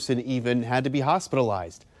 One person even had to be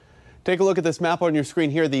hospitalized. Take a look at this map on your screen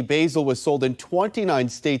here. The basil was sold in 29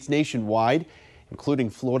 states nationwide, including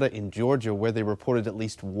Florida and Georgia, where they reported at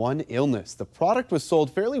least one illness. The product was sold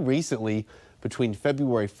fairly recently, between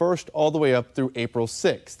February 1st all the way up through April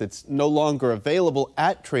 6th. It's no longer available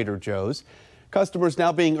at Trader Joe's. Customers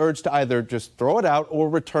now being urged to either just throw it out or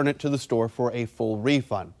return it to the store for a full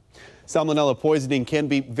refund. Salmonella poisoning can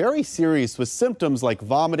be very serious, with symptoms like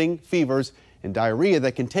vomiting, fevers, and diarrhea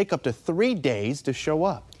that can take up to 3 days to show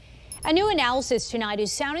up. A new analysis tonight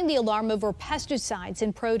is sounding the alarm over pesticides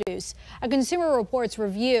in produce. A Consumer Reports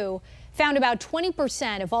review found about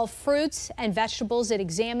 20% of all fruits and vegetables it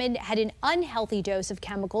examined had an unhealthy dose of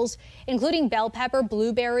chemicals, including bell pepper,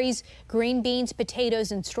 blueberries, green beans,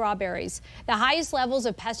 potatoes, and strawberries. The highest levels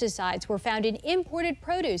of pesticides were found in imported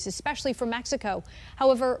produce, especially from Mexico.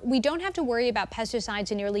 However, we don't have to worry about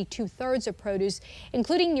pesticides in nearly 2/3 of produce,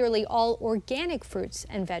 including nearly all organic fruits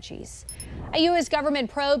and veggies. A U.S. government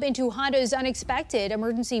probe into Honda's unexpected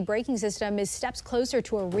emergency braking system is steps closer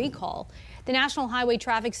to a recall. The National Highway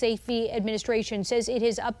Traffic Safety Administration says it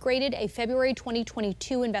has upgraded a February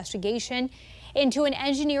 2022 investigation into an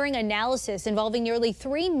engineering analysis involving nearly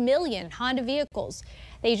 3 million Honda vehicles.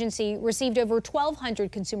 The agency received over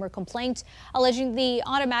 1,200 consumer complaints alleging the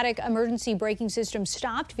automatic emergency braking system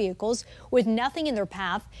stopped vehicles with nothing in their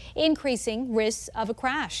path, increasing risks of a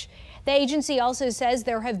crash. The agency also says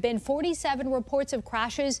there have been 47 reports of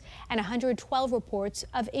crashes and 112 reports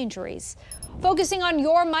of injuries. Focusing on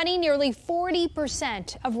your money, nearly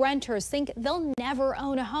 40% of renters think they'll never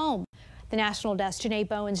own a home. The National Desk, Janae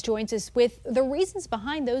Bowens, joins us with the reasons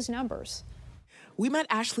behind those numbers. We met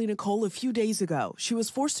Ashley Nicole a few days ago. She was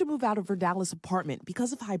forced to move out of her Dallas apartment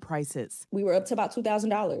because of high prices. We were up to about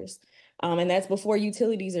 $2,000. And that's before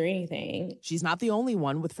utilities or anything. She's not the only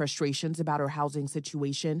one with frustrations about her housing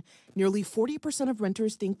situation. Nearly 40% of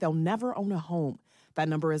renters think they'll never own a home. That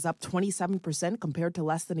number is up 27% compared to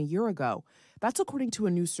less than a year ago. That's according to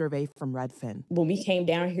a new survey from Redfin. When we came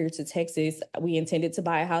down here to Texas, we intended to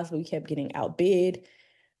buy a house, but we kept getting outbid.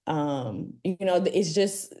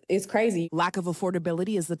 It's crazy. Lack of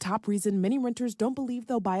affordability is the top reason many renters don't believe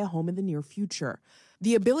they'll buy a home in the near future.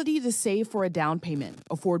 The ability to save for a down payment,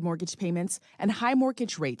 afford mortgage payments, and high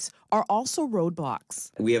mortgage rates are also roadblocks.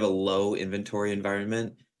 We have a low inventory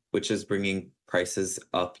environment, which is bringing prices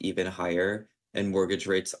up even higher, and mortgage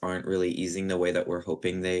rates aren't really easing the way that we're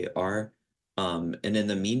hoping they are. And in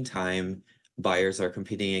the meantime, buyers are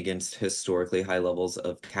competing against historically high levels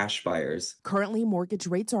of cash buyers. Currently, mortgage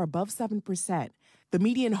rates are above 7%. The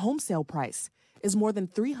median home sale price is more than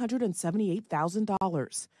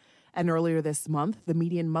 $378,000. And earlier this month, the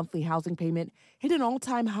median monthly housing payment hit an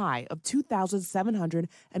all-time high of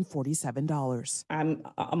 $2,747. I'm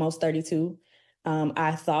almost 32.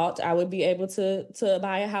 I thought I would be able to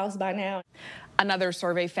buy a house by now. Another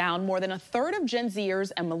survey found more than a third of Gen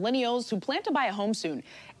Zers and millennials who plan to buy a home soon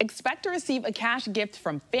expect to receive a cash gift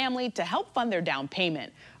from family to help fund their down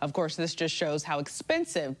payment. Of course, this just shows how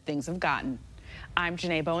expensive things have gotten. I'm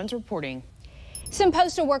Janae Bowens reporting. Some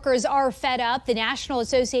postal workers are fed up. The National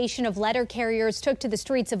Association of Letter Carriers took to the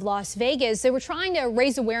streets of Las Vegas. They were trying to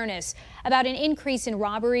raise awareness about an increase in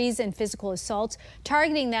robberies and physical assaults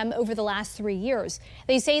targeting them over the last 3 years.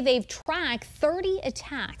 They say they've tracked 30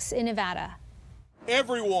 attacks in Nevada.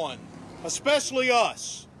 Everyone, especially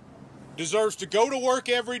us, deserves to go to work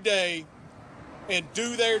every day and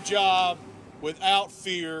do their job without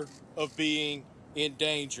fear of being in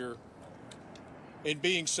danger and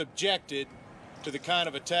being subjected to the kind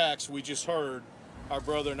of attacks we just heard our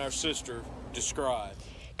brother and our sister describe.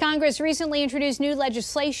 Congress recently introduced new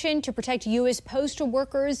legislation to protect U.S. postal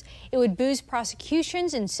workers. It would boost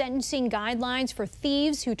prosecutions and sentencing guidelines for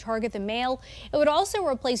thieves who target the mail. It would also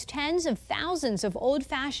replace tens of thousands of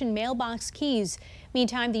old-fashioned mailbox keys.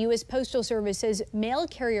 Meantime, the U.S. Postal Service says mail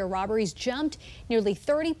carrier robberies jumped nearly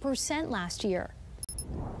 30% last year.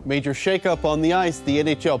 Major shakeup on the ice. The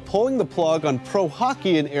NHL pulling the plug on pro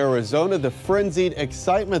hockey in Arizona. The frenzied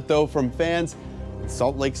excitement, though, from fans in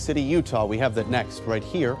Salt Lake City, Utah. We have that next right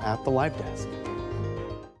here at the Live Desk.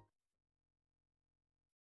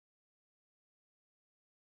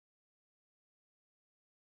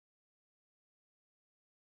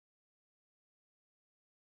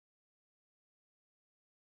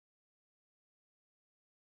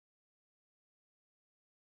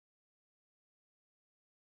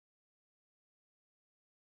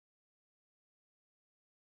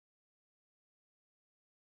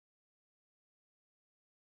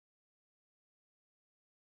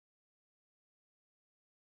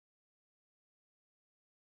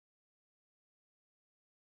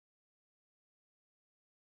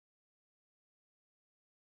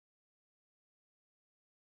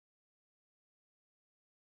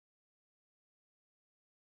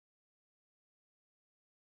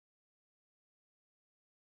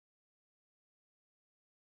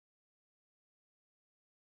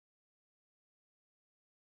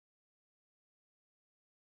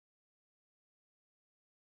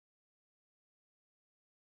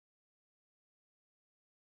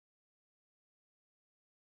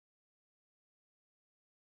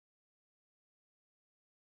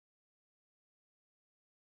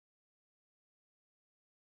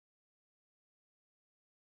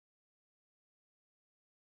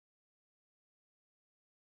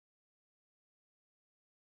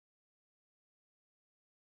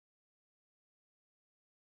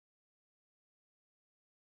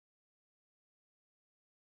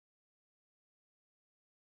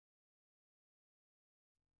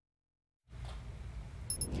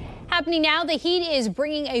 Happening now, the heat is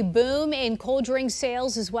bringing a boom in cold drink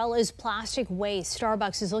sales as well as plastic waste.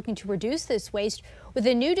 Starbucks is looking to reduce this waste with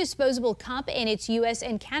a new disposable cup in its U.S.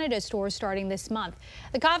 and Canada stores starting this month.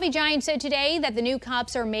 The coffee giant said today that the new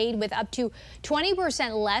cups are made with up to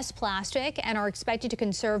 20% less plastic and are expected to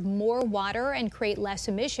conserve more water and create less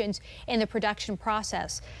emissions in the production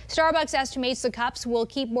process. Starbucks estimates the cups will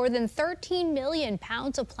keep more than 13 million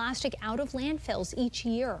pounds of plastic out of landfills each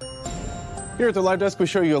year. Here at the Live Desk, we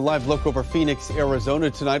show you a live look over Phoenix,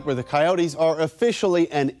 Arizona tonight, where the Coyotes are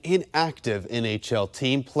officially an inactive NHL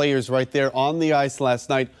team. Players right there on the ice last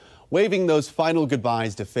night, waving those final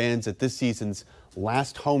goodbyes to fans at this season's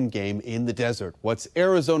last home game in the desert. What's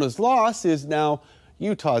Arizona's loss is now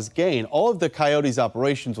Utah's gain. All of the Coyotes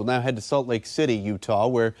operations will now head to Salt Lake City, Utah,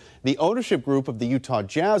 where the ownership group of the Utah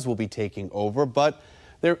Jazz will be taking over. But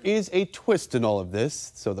there is a twist in all of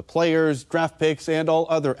this. So the players, draft picks, and all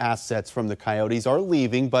other assets from the Coyotes are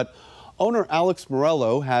leaving, but owner Alex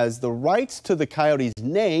Morello has the rights to the Coyotes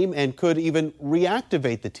name and could even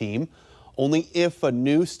reactivate the team, only if a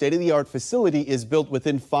new state-of-the-art facility is built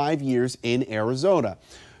within 5 years in Arizona.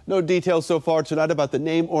 No details so far tonight about the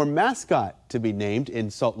name or mascot to be named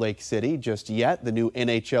in Salt Lake City just yet. The new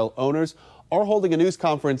NHL owners are holding a news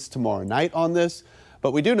conference tomorrow night on this.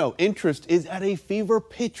 But we do know interest is at a fever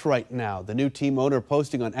pitch right now. The new team owner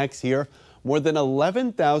posting on X here, more than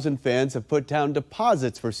 11,000 fans have put down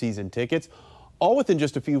deposits for season tickets, all within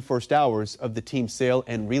just a few first hours of the team's sale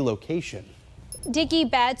and relocation. Dickie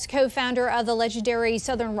Betts, co-founder of the legendary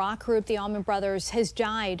Southern rock group the Allman Brothers, has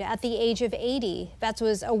died at the age of 80. Betts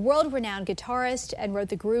was a world-renowned guitarist and wrote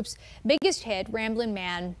the group's biggest hit, Ramblin'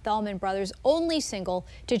 Man, the Allman Brothers' only single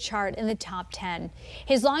to chart in the top 10.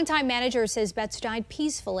 His longtime manager says Betts died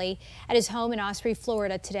peacefully at his home in Osprey,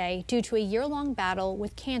 Florida today due to a year-long battle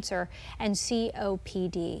with cancer and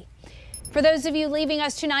COPD. For those of you leaving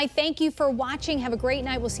us tonight, thank you for watching. Have a great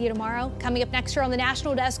night. We'll see you tomorrow. Coming up next year on the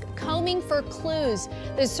National Desk, combing for clues.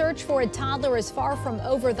 The search for a toddler is far from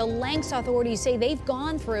over. The lengths authorities say they've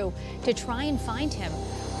gone through to try and find him.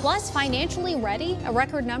 Plus, financially ready, a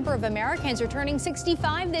record number of Americans are turning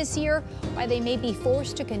 65 this year, why they may be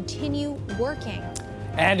forced to continue working.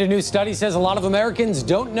 And a new study says a lot of Americans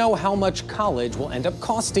don't know how much college will end up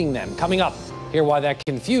costing them. Coming up, hear why that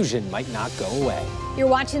confusion might not go away. You're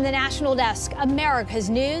watching the National Desk, America's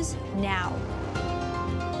News Now.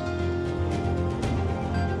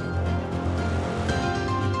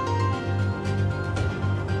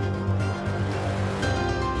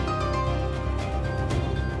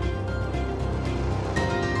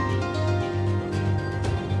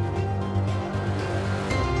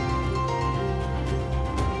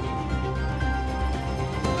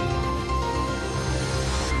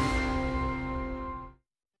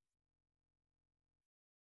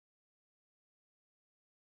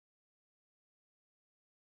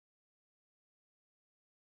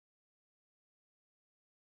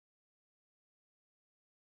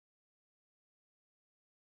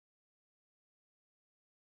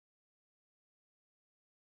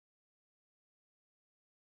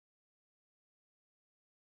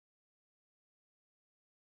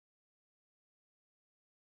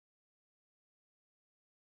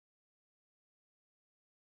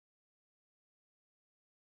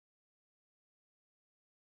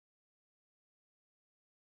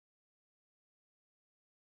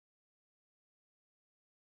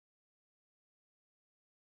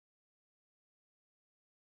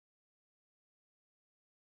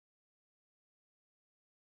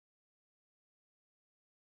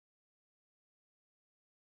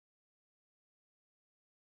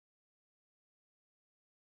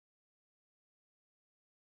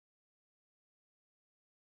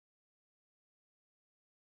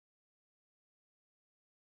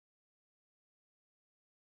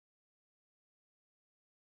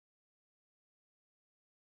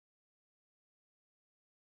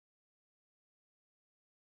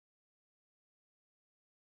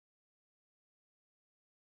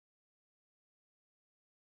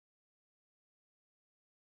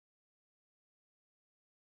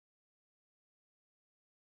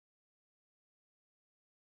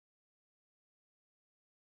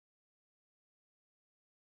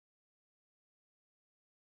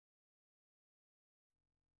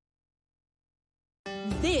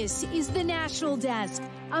 This is the National Desk,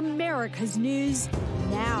 America's News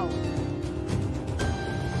Now.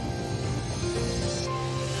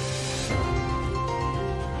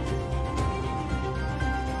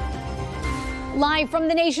 Live from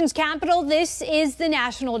the nation's capital, this is the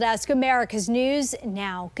National Desk, America's News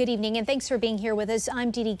Now. Good evening, and thanks for being here with us. I'm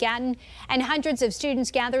Dee Dee Gatton, and hundreds of students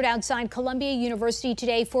gathered outside Columbia University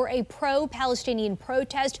today for a pro-Palestinian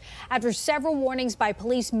protest. After several warnings by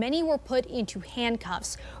police, many were put into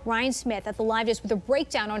handcuffs. Ryan Smith at the Live Desk with a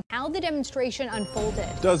breakdown on how the demonstration unfolded.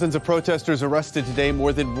 Dozens of protesters arrested today,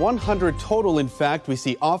 more than 100 total. In fact, we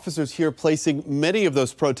see officers here placing many of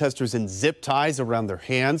those protesters in zip ties around their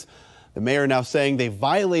hands. The mayor now saying they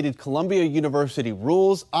violated Columbia University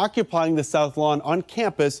rules, occupying the South Lawn on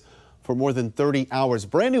campus for more than 30 hours.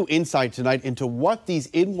 Brand new insight tonight into what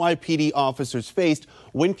these NYPD officers faced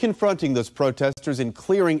when confronting those protesters and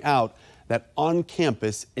clearing out that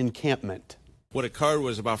on-campus encampment. What occurred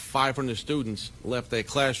was about 500 students left their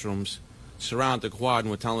classrooms, surrounded the quad,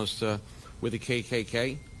 and were telling us we're the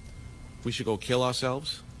KKK. We should go kill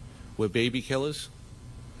ourselves. We're baby killers.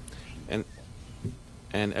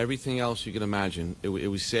 And everything else you can imagine. It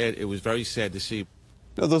was sad. It was very sad to see.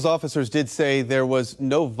 Now, those officers did say there was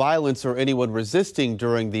no violence or anyone resisting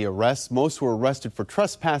during the arrest. Most were arrested for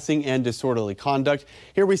trespassing and disorderly conduct.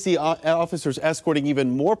 Here we see officers escorting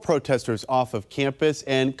even more protesters off of campus.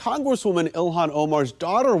 And Congresswoman Ilhan Omar's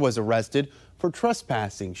daughter was arrested for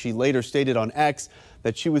trespassing. She later stated on X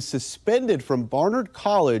that she was suspended from Barnard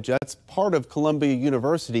College, that's part of Columbia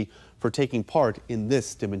University, for taking part in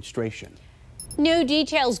this demonstration. New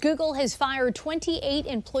details. Google has fired 28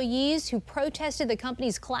 employees who protested the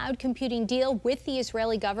company's cloud computing deal with the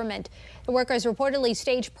Israeli government. The workers reportedly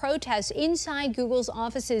staged protests inside Google's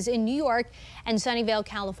offices in New York and Sunnyvale,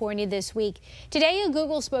 California this week. Today, a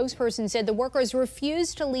Google spokesperson said the workers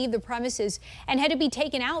refused to leave the premises and had to be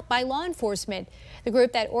taken out by law enforcement. The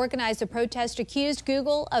group that organized the protest accused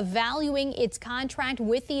Google of valuing its contract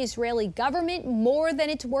with the Israeli government more than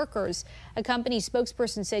its workers. A company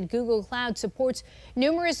spokesperson said Google Cloud supports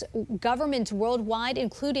numerous governments worldwide,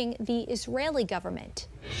 including the Israeli government.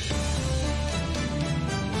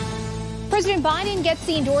 President Biden gets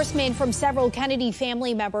the endorsement from several Kennedy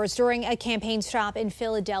family members during a campaign stop in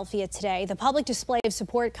Philadelphia today. The public display of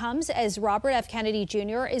support comes as Robert F. Kennedy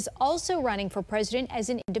Jr. is also running for president as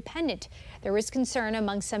an independent. There is concern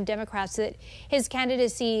among some Democrats that his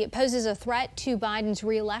candidacy poses a threat to Biden's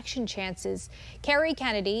re-election chances. Kerry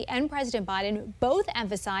Kennedy and President Biden both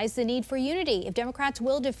emphasize the need for unity if Democrats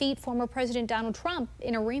will defeat former President Donald Trump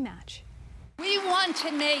in a rematch. We want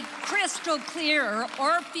to make crystal clear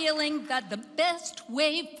our feeling that the best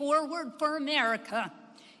way forward for America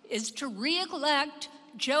is to re-elect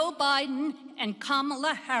Joe Biden and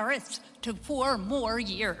Kamala Harris to 4 more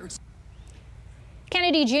years.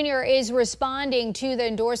 Kennedy Jr. is responding to the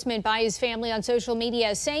endorsement by his family on social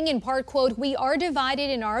media, saying in part, quote, "We are divided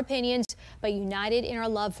in our opinions, but united in our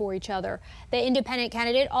love for each other." The independent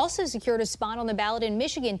candidate also secured a spot on the ballot in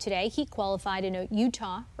Michigan today. He qualified in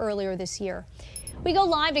Utah earlier this year. We go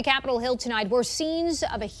live to Capitol Hill tonight, where scenes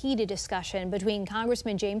of a heated discussion between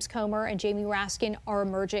Congressman James Comer and Jamie Raskin are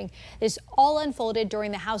emerging. This all unfolded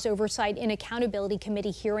during the House Oversight and Accountability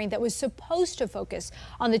Committee hearing that was supposed to focus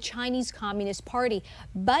on the Chinese Communist Party.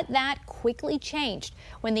 But that quickly changed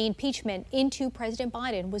when the impeachment into President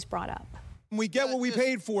Biden was brought up. We get what we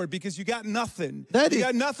paid for it because you got nothing. You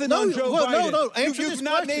got nothing on Joe Biden. No, answer this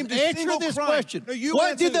question. Answer this question.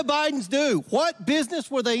 What did the Bidens do? What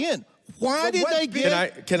business were they in? Why did they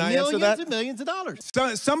get millions and millions of dollars?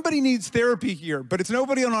 Somebody needs therapy here, but it's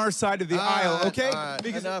nobody on our side of the aisle, okay?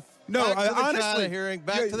 Because enough. No, honestly,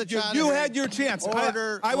 back to the China you had your chance.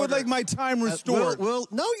 I would like my time restored. Well,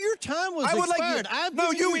 no, your time was expired.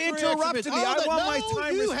 No, you interrupted me. I want my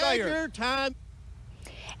time restored. You had your time.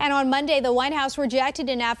 And on Monday, the White House rejected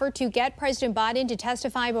an effort to get President Biden to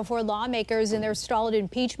testify before lawmakers in their stalled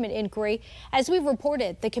impeachment inquiry. As we've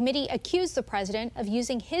reported, the committee accused the president of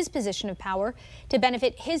using his position of power to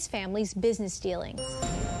benefit his family's business dealings.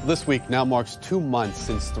 This week now marks 2 months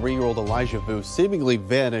since 3-year-old Elijah Vu seemingly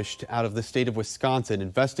vanished out of the state of Wisconsin.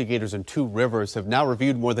 Investigators in 2 Rivers have now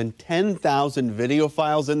reviewed more than 10,000 video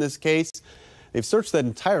files in this case. They've searched that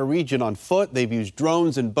entire region on foot. They've used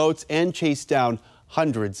drones and boats and chased down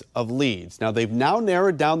hundreds of leads. Now, they've now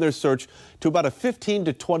narrowed down their search to about a 15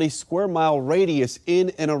 to 20 square mile radius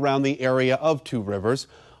in and around the area of 2 Rivers.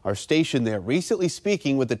 Our station there recently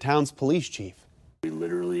speaking with the town's police chief. We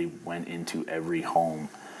literally went into every home,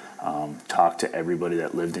 talked to everybody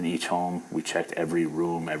that lived in each home. We checked every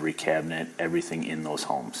room, every cabinet, everything in those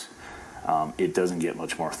homes. It doesn't get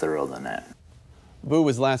much more thorough than that. Vu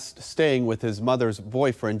was last staying with his mother's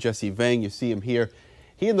boyfriend, Jesse Vang. You see him here.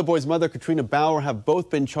 He and the boy's mother, Katrina Bauer, have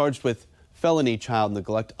both been charged with felony child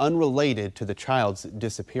neglect unrelated to the child's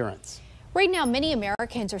disappearance. Right now, many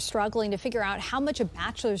Americans are struggling to figure out how much a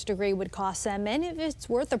bachelor's degree would cost them and if it's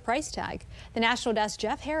worth the price tag. The National Desk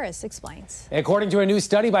Jeff Harris explains. According to a new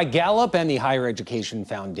study by Gallup and the Higher Education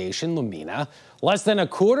Foundation, Lumina, less than a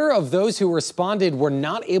quarter of those who responded were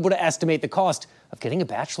not able to estimate the cost of getting a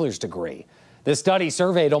bachelor's degree. The study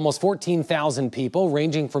surveyed almost 14,000 people,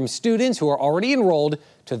 ranging from students who are already enrolled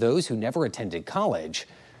to those who never attended college.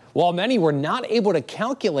 While many were not able to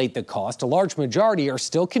calculate the cost, a large majority are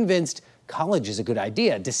still convinced college is a good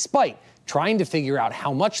idea, despite trying to figure out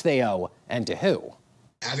how much they owe and to who.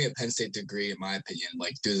 Having a Penn State degree, in my opinion,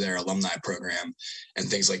 like through their alumni program and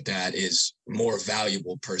things like that, is more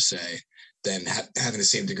valuable per se than having the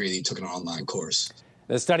same degree that you took in an online course.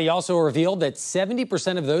 The study also revealed that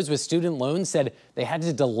 70% of those with student loans said they had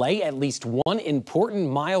to delay at least one important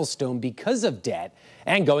milestone because of debt.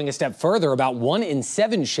 And going a step further, about 1 in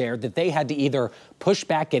 7 shared that they had to either push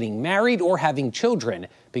back getting married or having children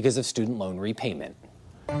because of student loan repayment.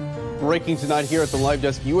 Breaking tonight here at the Live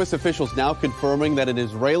Desk, U.S. officials now confirming that an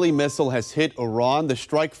Israeli missile has hit Iran. The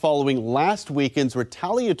strike following last weekend's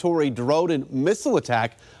retaliatory drone and missile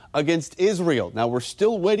attack against Israel. Now, we're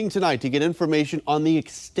still waiting tonight to get information on the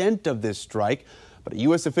extent of this strike. But a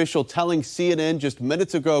U.S. official telling CNN just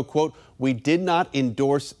minutes ago, quote, "We did not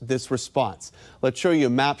endorse this response." Let's show you a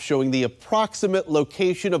map showing the approximate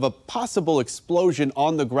location of a possible explosion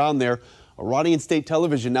on the ground there. Iranian state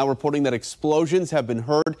television now reporting that explosions have been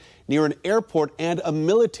heard near an airport and a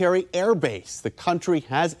military airbase. The country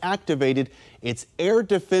has activated its air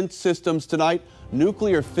defense systems tonight.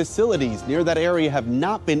 Nuclear facilities near that area have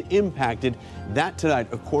not been impacted. That tonight,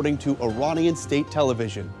 according to Iranian state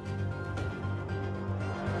television.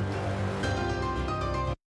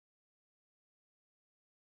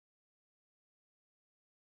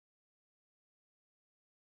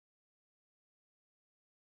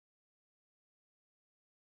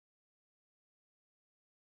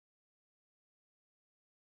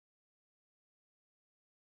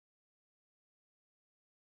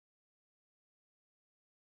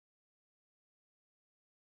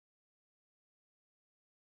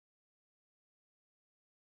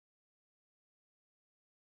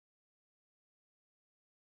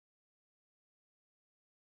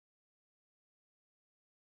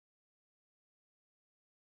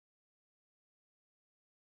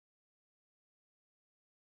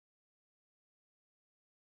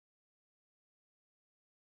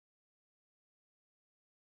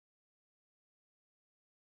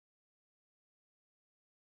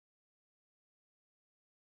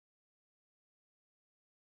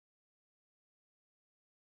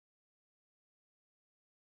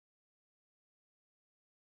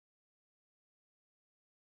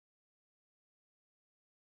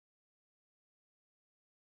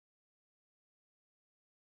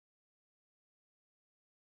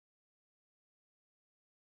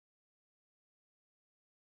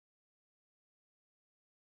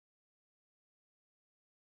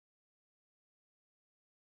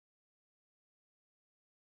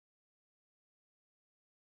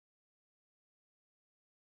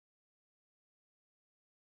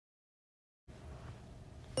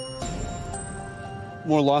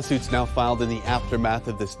 More lawsuits now filed in the aftermath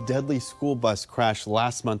of this deadly school bus crash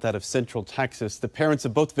last month out of Central Texas. The parents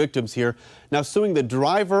of both victims here now suing the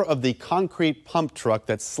driver of the concrete pump truck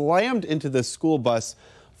that slammed into the school bus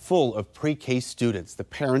full of pre-K students. The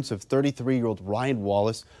parents of 33-year-old Ryan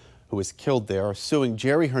Wallace, who was killed there, are suing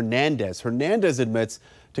Jerry Hernandez. Hernandez admits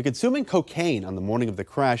to consuming cocaine on the morning of the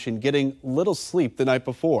crash and getting little sleep the night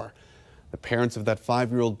before. The parents of that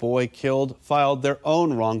 5-year-old boy killed filed their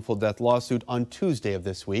own wrongful death lawsuit on Tuesday of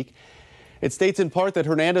this week. It states in part that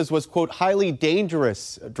Hernandez was, quote, highly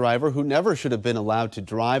dangerous driver who never should have been allowed to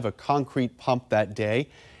drive a concrete pump that day.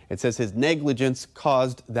 It says his negligence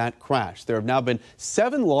caused that crash. There have now been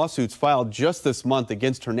 7 lawsuits filed just this month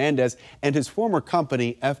against Hernandez and his former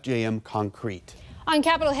company, FJM Concrete. On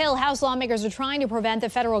Capitol Hill, House lawmakers are trying to prevent the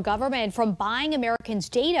federal government from buying Americans'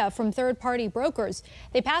 data from third-party brokers.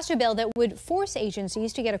 They passed a bill that would force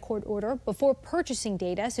agencies to get a court order before purchasing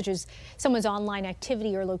data, such as someone's online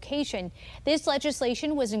activity or location. This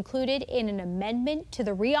legislation was included in an amendment to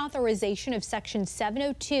the reauthorization of Section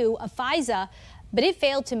 702 of FISA, but it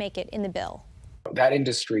failed to make it in the bill. That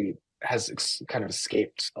industry has kind of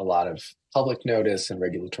escaped a lot of public notice and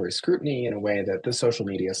regulatory scrutiny in a way that the social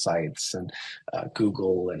media sites and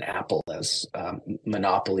Google and Apple as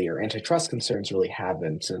monopoly or antitrust concerns really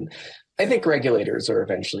haven't. And I think regulators are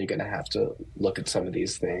eventually going to have to look at some of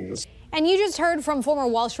these things. And you just heard from former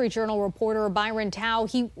Wall Street Journal reporter Byron Tao.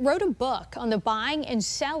 He wrote a book on the buying and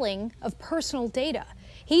selling of personal data.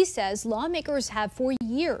 He says lawmakers have for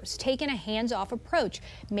years taken a hands-off approach,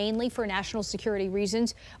 mainly for national security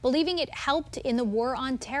reasons, believing it helped in the war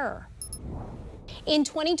on terror. In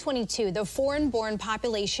 2022, the foreign-born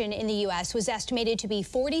population in the U.S. was estimated to be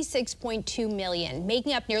 46.2 million,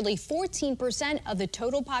 making up nearly 14% of the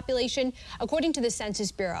total population, according to the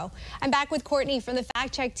Census Bureau. I'm back with Courtney from the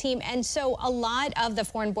Fact Check team, and so a lot of the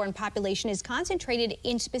foreign-born population is concentrated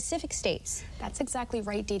in specific states. That's exactly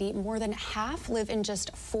right, Dee Dee. More than half live in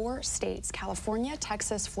just 4 states: California,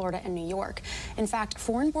 Texas, Florida, and New York. In fact,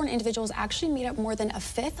 foreign-born individuals actually made up more than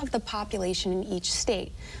 1/5 of the population in each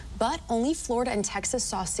state. But only Florida and Texas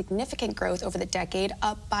saw significant growth over the decade,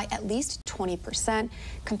 up by at least 20%,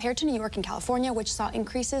 compared to New York and California, which saw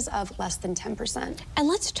increases of less than 10%. And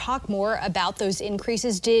let's talk more about those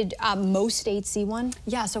increases. Did most states see one?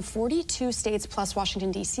 Yeah, so 42 states plus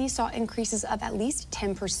Washington, D.C. saw increases of at least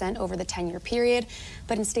 10% over the 10-year period.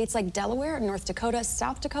 But in states like Delaware, North Dakota,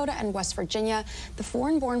 South Dakota, and West Virginia, the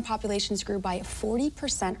foreign-born populations grew by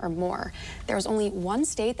 40% or more. There was only one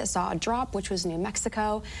state that saw a drop, which was New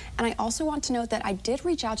Mexico. And I also want to note that I did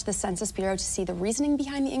reach out to the Census Bureau to see the reasoning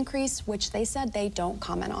behind the increase, which they said they don't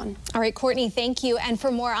comment on. All right, Courtney, thank you. And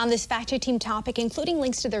for more on this Fact Check team topic, including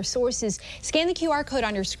links to their sources, scan the QR code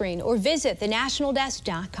on your screen or visit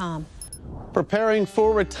thenationaldesk.com. Preparing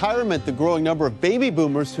for retirement, the growing number of baby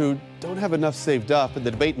boomers who don't have enough saved up, and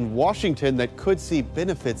the debate in Washington that could see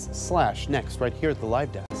benefits slashed. Next, right here at the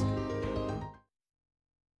Live Desk.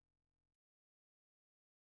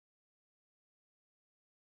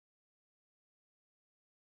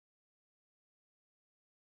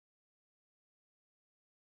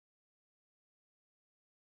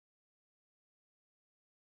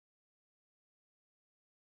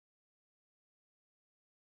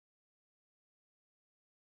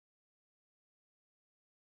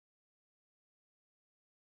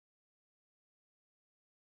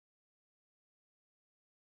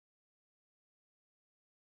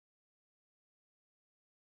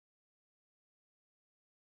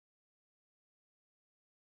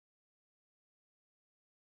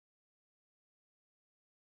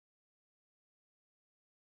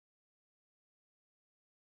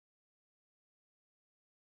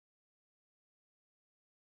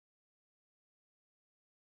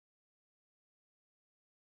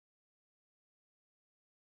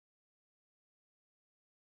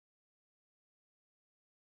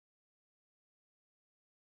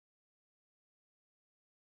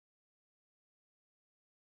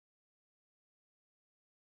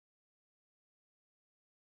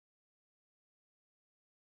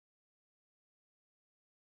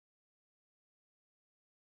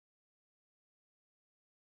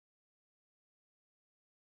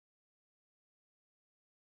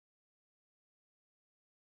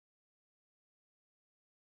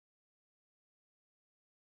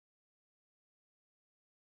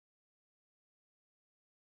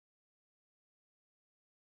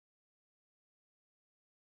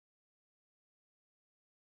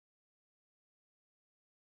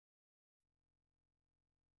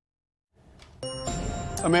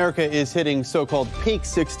 America is hitting so-called peak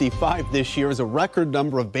 65 this year as a record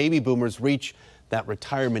number of baby boomers reach that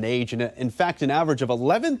retirement age. And in fact, an average of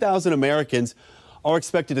 11,000 Americans are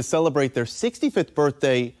expected to celebrate their 65th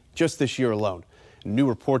birthday just this year alone. A new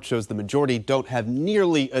report shows the majority don't have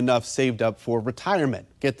nearly enough saved up for retirement.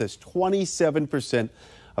 Get this, 27%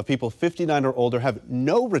 of people 59 or older have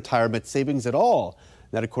no retirement savings at all.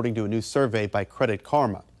 That according to a new survey by Credit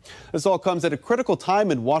Karma. This all comes at a critical time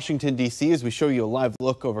in Washington, D.C. as we show you a live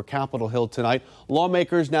look over Capitol Hill tonight.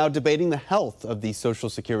 Lawmakers now debating the health of the Social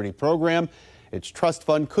Security program. Its trust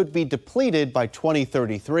fund could be depleted by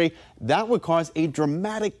 2033. That would cause a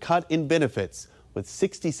dramatic cut in benefits, with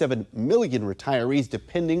 67 million retirees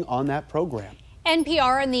depending on that program.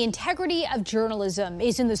 NPR and the integrity of journalism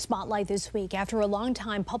is in the spotlight this week after a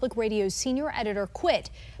longtime public radio's senior editor quit,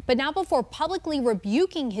 but not before publicly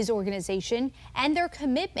rebuking his organization and their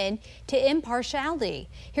commitment to impartiality.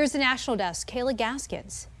 Here's the National Desk, Kayla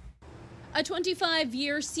Gaskins. A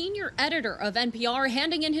 25-year senior editor of NPR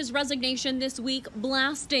handing in his resignation this week,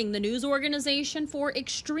 blasting the news organization for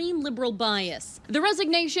extreme liberal bias. The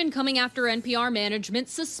resignation coming after NPR management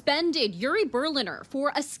suspended Yuri Berliner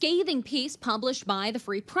for a scathing piece published by the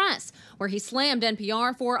Free Press, where he slammed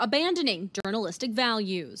NPR for abandoning journalistic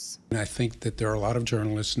values. I think that there are a lot of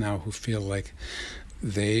journalists now who feel like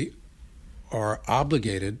they are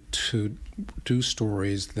obligated to do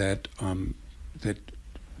stories that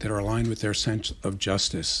that are aligned with their sense of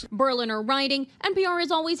justice. Berliner writing, NPR has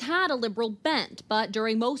always had a liberal bent, but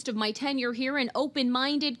during most of my tenure here, an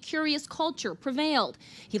open-minded, curious culture prevailed.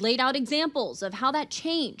 He laid out examples of how that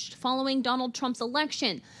changed following Donald Trump's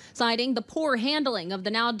election, citing the poor handling of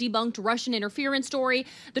the now debunked Russian interference story,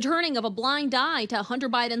 the turning of a blind eye to Hunter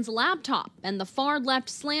Biden's laptop, and the far-left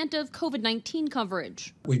slant of COVID-19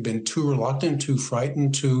 coverage. We've been too reluctant, too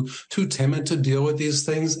frightened, too timid to deal with these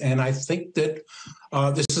things, and I think that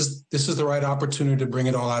this is the right opportunity to bring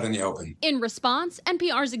it all out in the open. In response,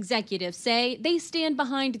 NPR's executives say they stand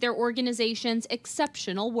behind their organization's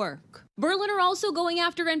exceptional work. Berliner also going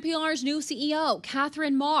after NPR's new CEO,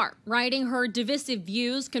 Catherine Marr, writing her divisive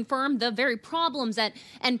views confirm the very problems at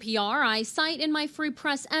NPR I cite in my Free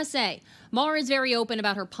Press essay. Marr is very open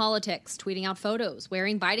about her politics, tweeting out photos,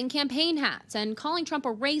 wearing Biden campaign hats, and calling Trump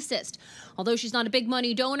a racist. Although she's not a big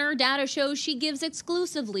money donor, data shows she gives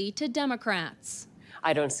exclusively to Democrats.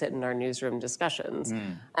 I don't sit in our newsroom discussions.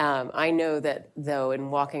 I know that, though, in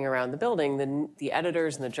walking around the building, the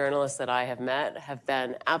editors and the journalists that I have met have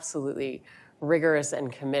been absolutely rigorous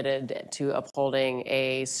and committed to upholding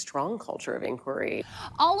a strong culture of inquiry.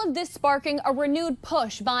 All of this sparking a renewed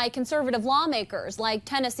push by conservative lawmakers like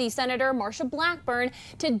Tennessee Senator Marsha Blackburn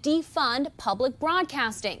to defund public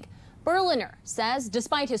broadcasting. Berliner says,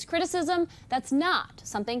 despite his criticism, that's not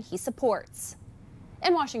something he supports.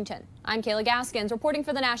 In Washington, I'm Kayla Gaskins reporting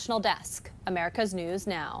for the National Desk, America's News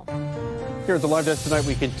Now. Here at the Live Desk tonight,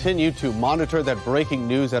 we continue to monitor that breaking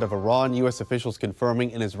news out of Iran. U.S. officials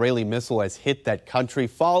confirming an Israeli missile has hit that country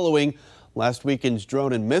following last weekend's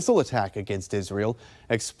drone and missile attack against Israel.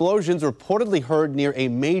 Explosions reportedly heard near a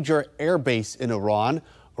major air base in Iran.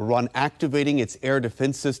 Iran activating its air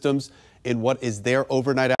defense systems in what is their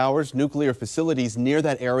overnight hours. Nuclear facilities near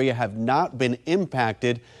that area have not been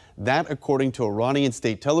impacted. That, according to Iranian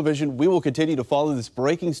state television. We will continue to follow this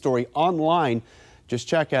breaking story online. Just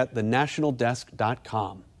check out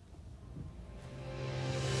thenationaldesk.com.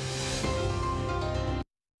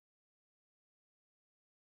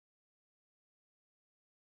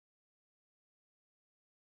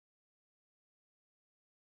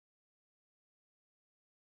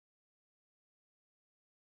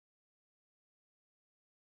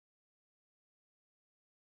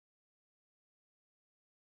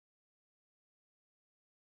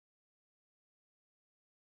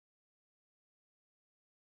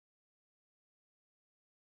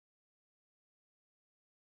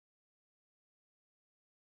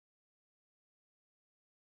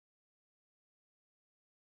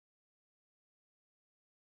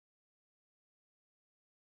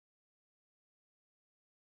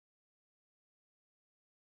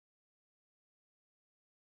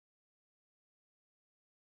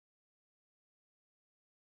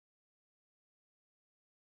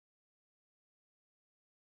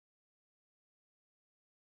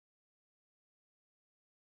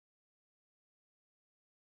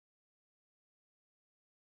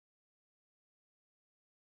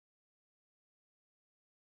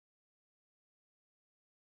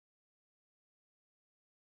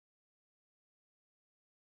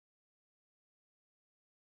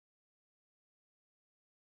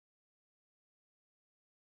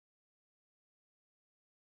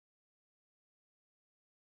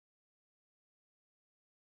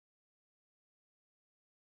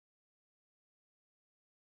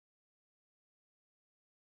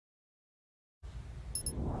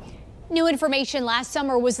 New information last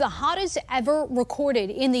summer was the hottest ever recorded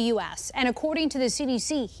in the U.S. And according to the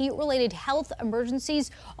CDC, heat-related health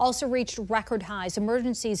emergencies also reached record highs.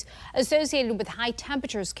 Emergencies associated with high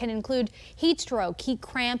temperatures can include heat stroke, heat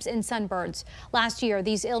cramps, and sunburns. Last year,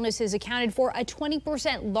 these illnesses accounted for a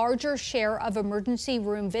 20% larger share of emergency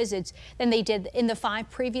room visits than they did in the 5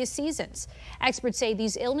 previous seasons. Experts say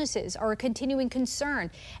these illnesses are a continuing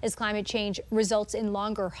concern as climate change results in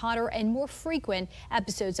longer, hotter, and more frequent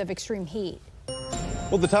episodes of extreme heat.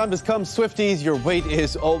 Well, the time has come, Swifties. Your wait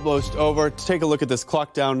is almost over. Take a look at this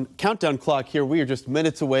countdown clock here. We are just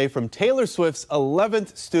minutes away from Taylor Swift's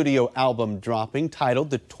 11th studio album dropping, titled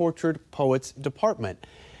The Tortured Poets Department.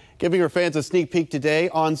 Giving her fans a sneak peek today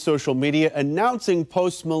on social media, announcing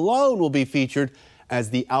Post Malone will be featured as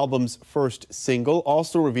the album's first single,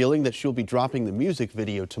 also revealing that she'll be dropping the music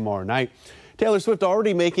video tomorrow night. Taylor Swift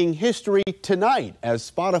already making history tonight, as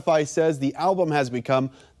Spotify says the album has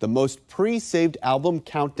become the most pre-saved album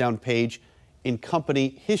countdown page in company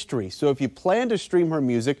history. So if you plan to stream her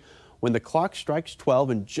music when the clock strikes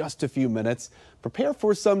 12 in just a few minutes, prepare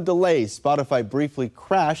for some delays. Spotify briefly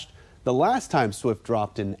crashed the last time Swift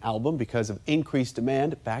dropped an album because of increased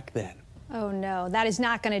demand back then. Oh, no, that is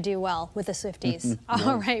not going to do well with the Swifties.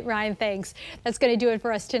 All right, Ryan, thanks. That's going to do it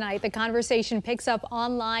for us tonight. The conversation picks up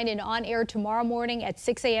online and on air tomorrow morning at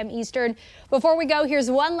 6 a.m. Eastern. Before we go, here's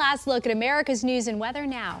one last look at America's news and weather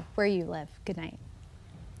now, where you live. Good night.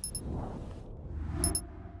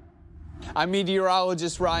 I'm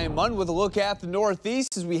meteorologist Ryan Munn with a look at the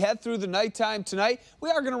Northeast. As we head through the nighttime tonight, we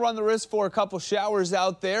are going to run the risk for a couple showers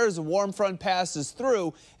out there as a warm front passes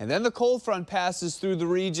through, and then the cold front passes through the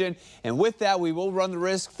region. And with that, we will run the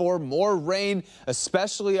risk for more rain,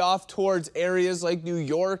 especially off towards areas like New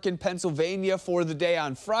York and Pennsylvania for the day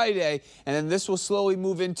on Friday. And then this will slowly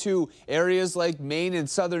move into areas like Maine and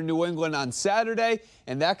southern New England on Saturday,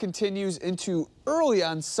 and that continues into early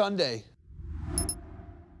on Sunday.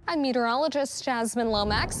 I'm meteorologist Jasmine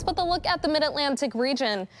Lomax with a look at the mid-Atlantic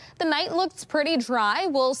region. The night looks pretty dry.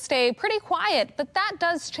 We'll stay pretty quiet, but that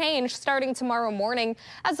does change starting tomorrow morning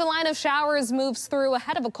as the line of showers moves through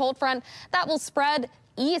ahead of a cold front that will spread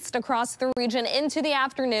east across the region into the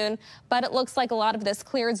afternoon, but it looks like a lot of this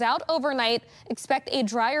clears out overnight. Expect a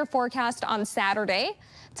drier forecast on Saturday.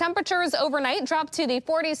 Temperatures overnight drop to the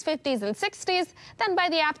 40s, 50s, and 60s. Then by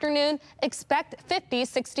the afternoon, expect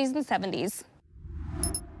 50s, 60s, and 70s.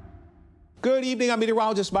 Good evening. I'm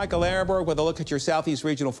meteorologist Michael Ehrenberg with a look at your Southeast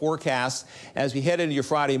regional forecast. As we head into your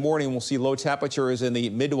Friday morning, we'll see low temperatures in the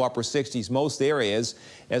mid to upper 60s most areas,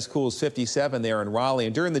 as cool as 57 there in Raleigh.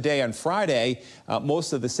 And during the day on Friday,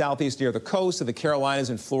 most of the Southeast near the coast of the Carolinas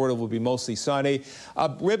and Florida will be mostly sunny.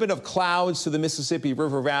 A ribbon of clouds to the Mississippi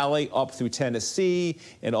River Valley up through Tennessee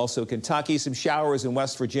and also Kentucky. Some showers in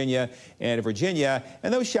West Virginia and Virginia,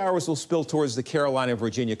 and those showers will spill towards the Carolina and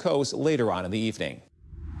Virginia coast later on in the evening.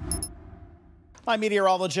 I'm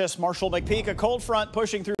meteorologist Marshall McPeak. A cold front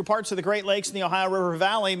pushing through parts of the Great Lakes and the Ohio River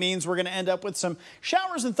Valley means we're going to end up with some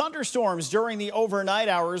showers and thunderstorms during the overnight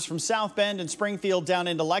hours from South Bend and Springfield down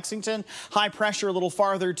into Lexington. High pressure a little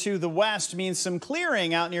farther to the west means some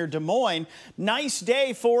clearing out near Des Moines. Nice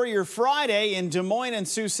day for your Friday in Des Moines and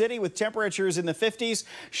Sioux City with temperatures in the 50s.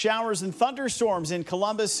 Showers and thunderstorms in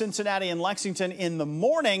Columbus, Cincinnati, and Lexington in the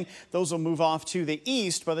morning. Those will move off to the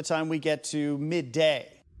east by the time we get to midday.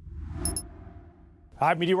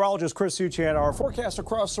 I'm meteorologist Chris Suchan. Our forecast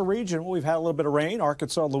across the region, we've had a little bit of rain.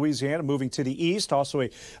 Arkansas, Louisiana moving to the east. Also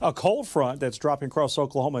a cold front that's dropping across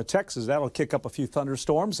Oklahoma and Texas. That'll kick up a few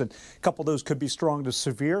thunderstorms, and a couple of those could be strong to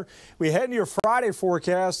severe. We head into your Friday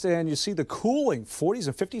forecast, and you see the cooling 40s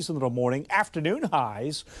and 50s in the morning. Afternoon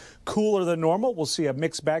highs cooler than normal. We'll see a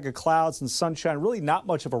mixed bag of clouds and sunshine. Really not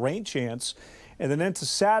much of a rain chance. And then into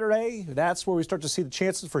Saturday, that's where we start to see the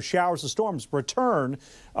chances for showers and storms return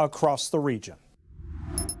across the region.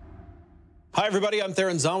 Hi, everybody. I'm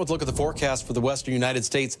Theron Zahn with a look at the forecast for the western United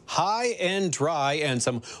States. High and dry and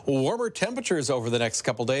some warmer temperatures over the next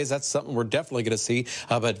couple days. That's something we're definitely going to see,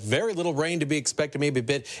 but very little rain to be expected, maybe a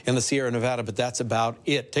bit in the Sierra Nevada, but that's about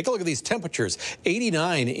it. Take a look at these temperatures.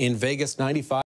 89 in Vegas, 95.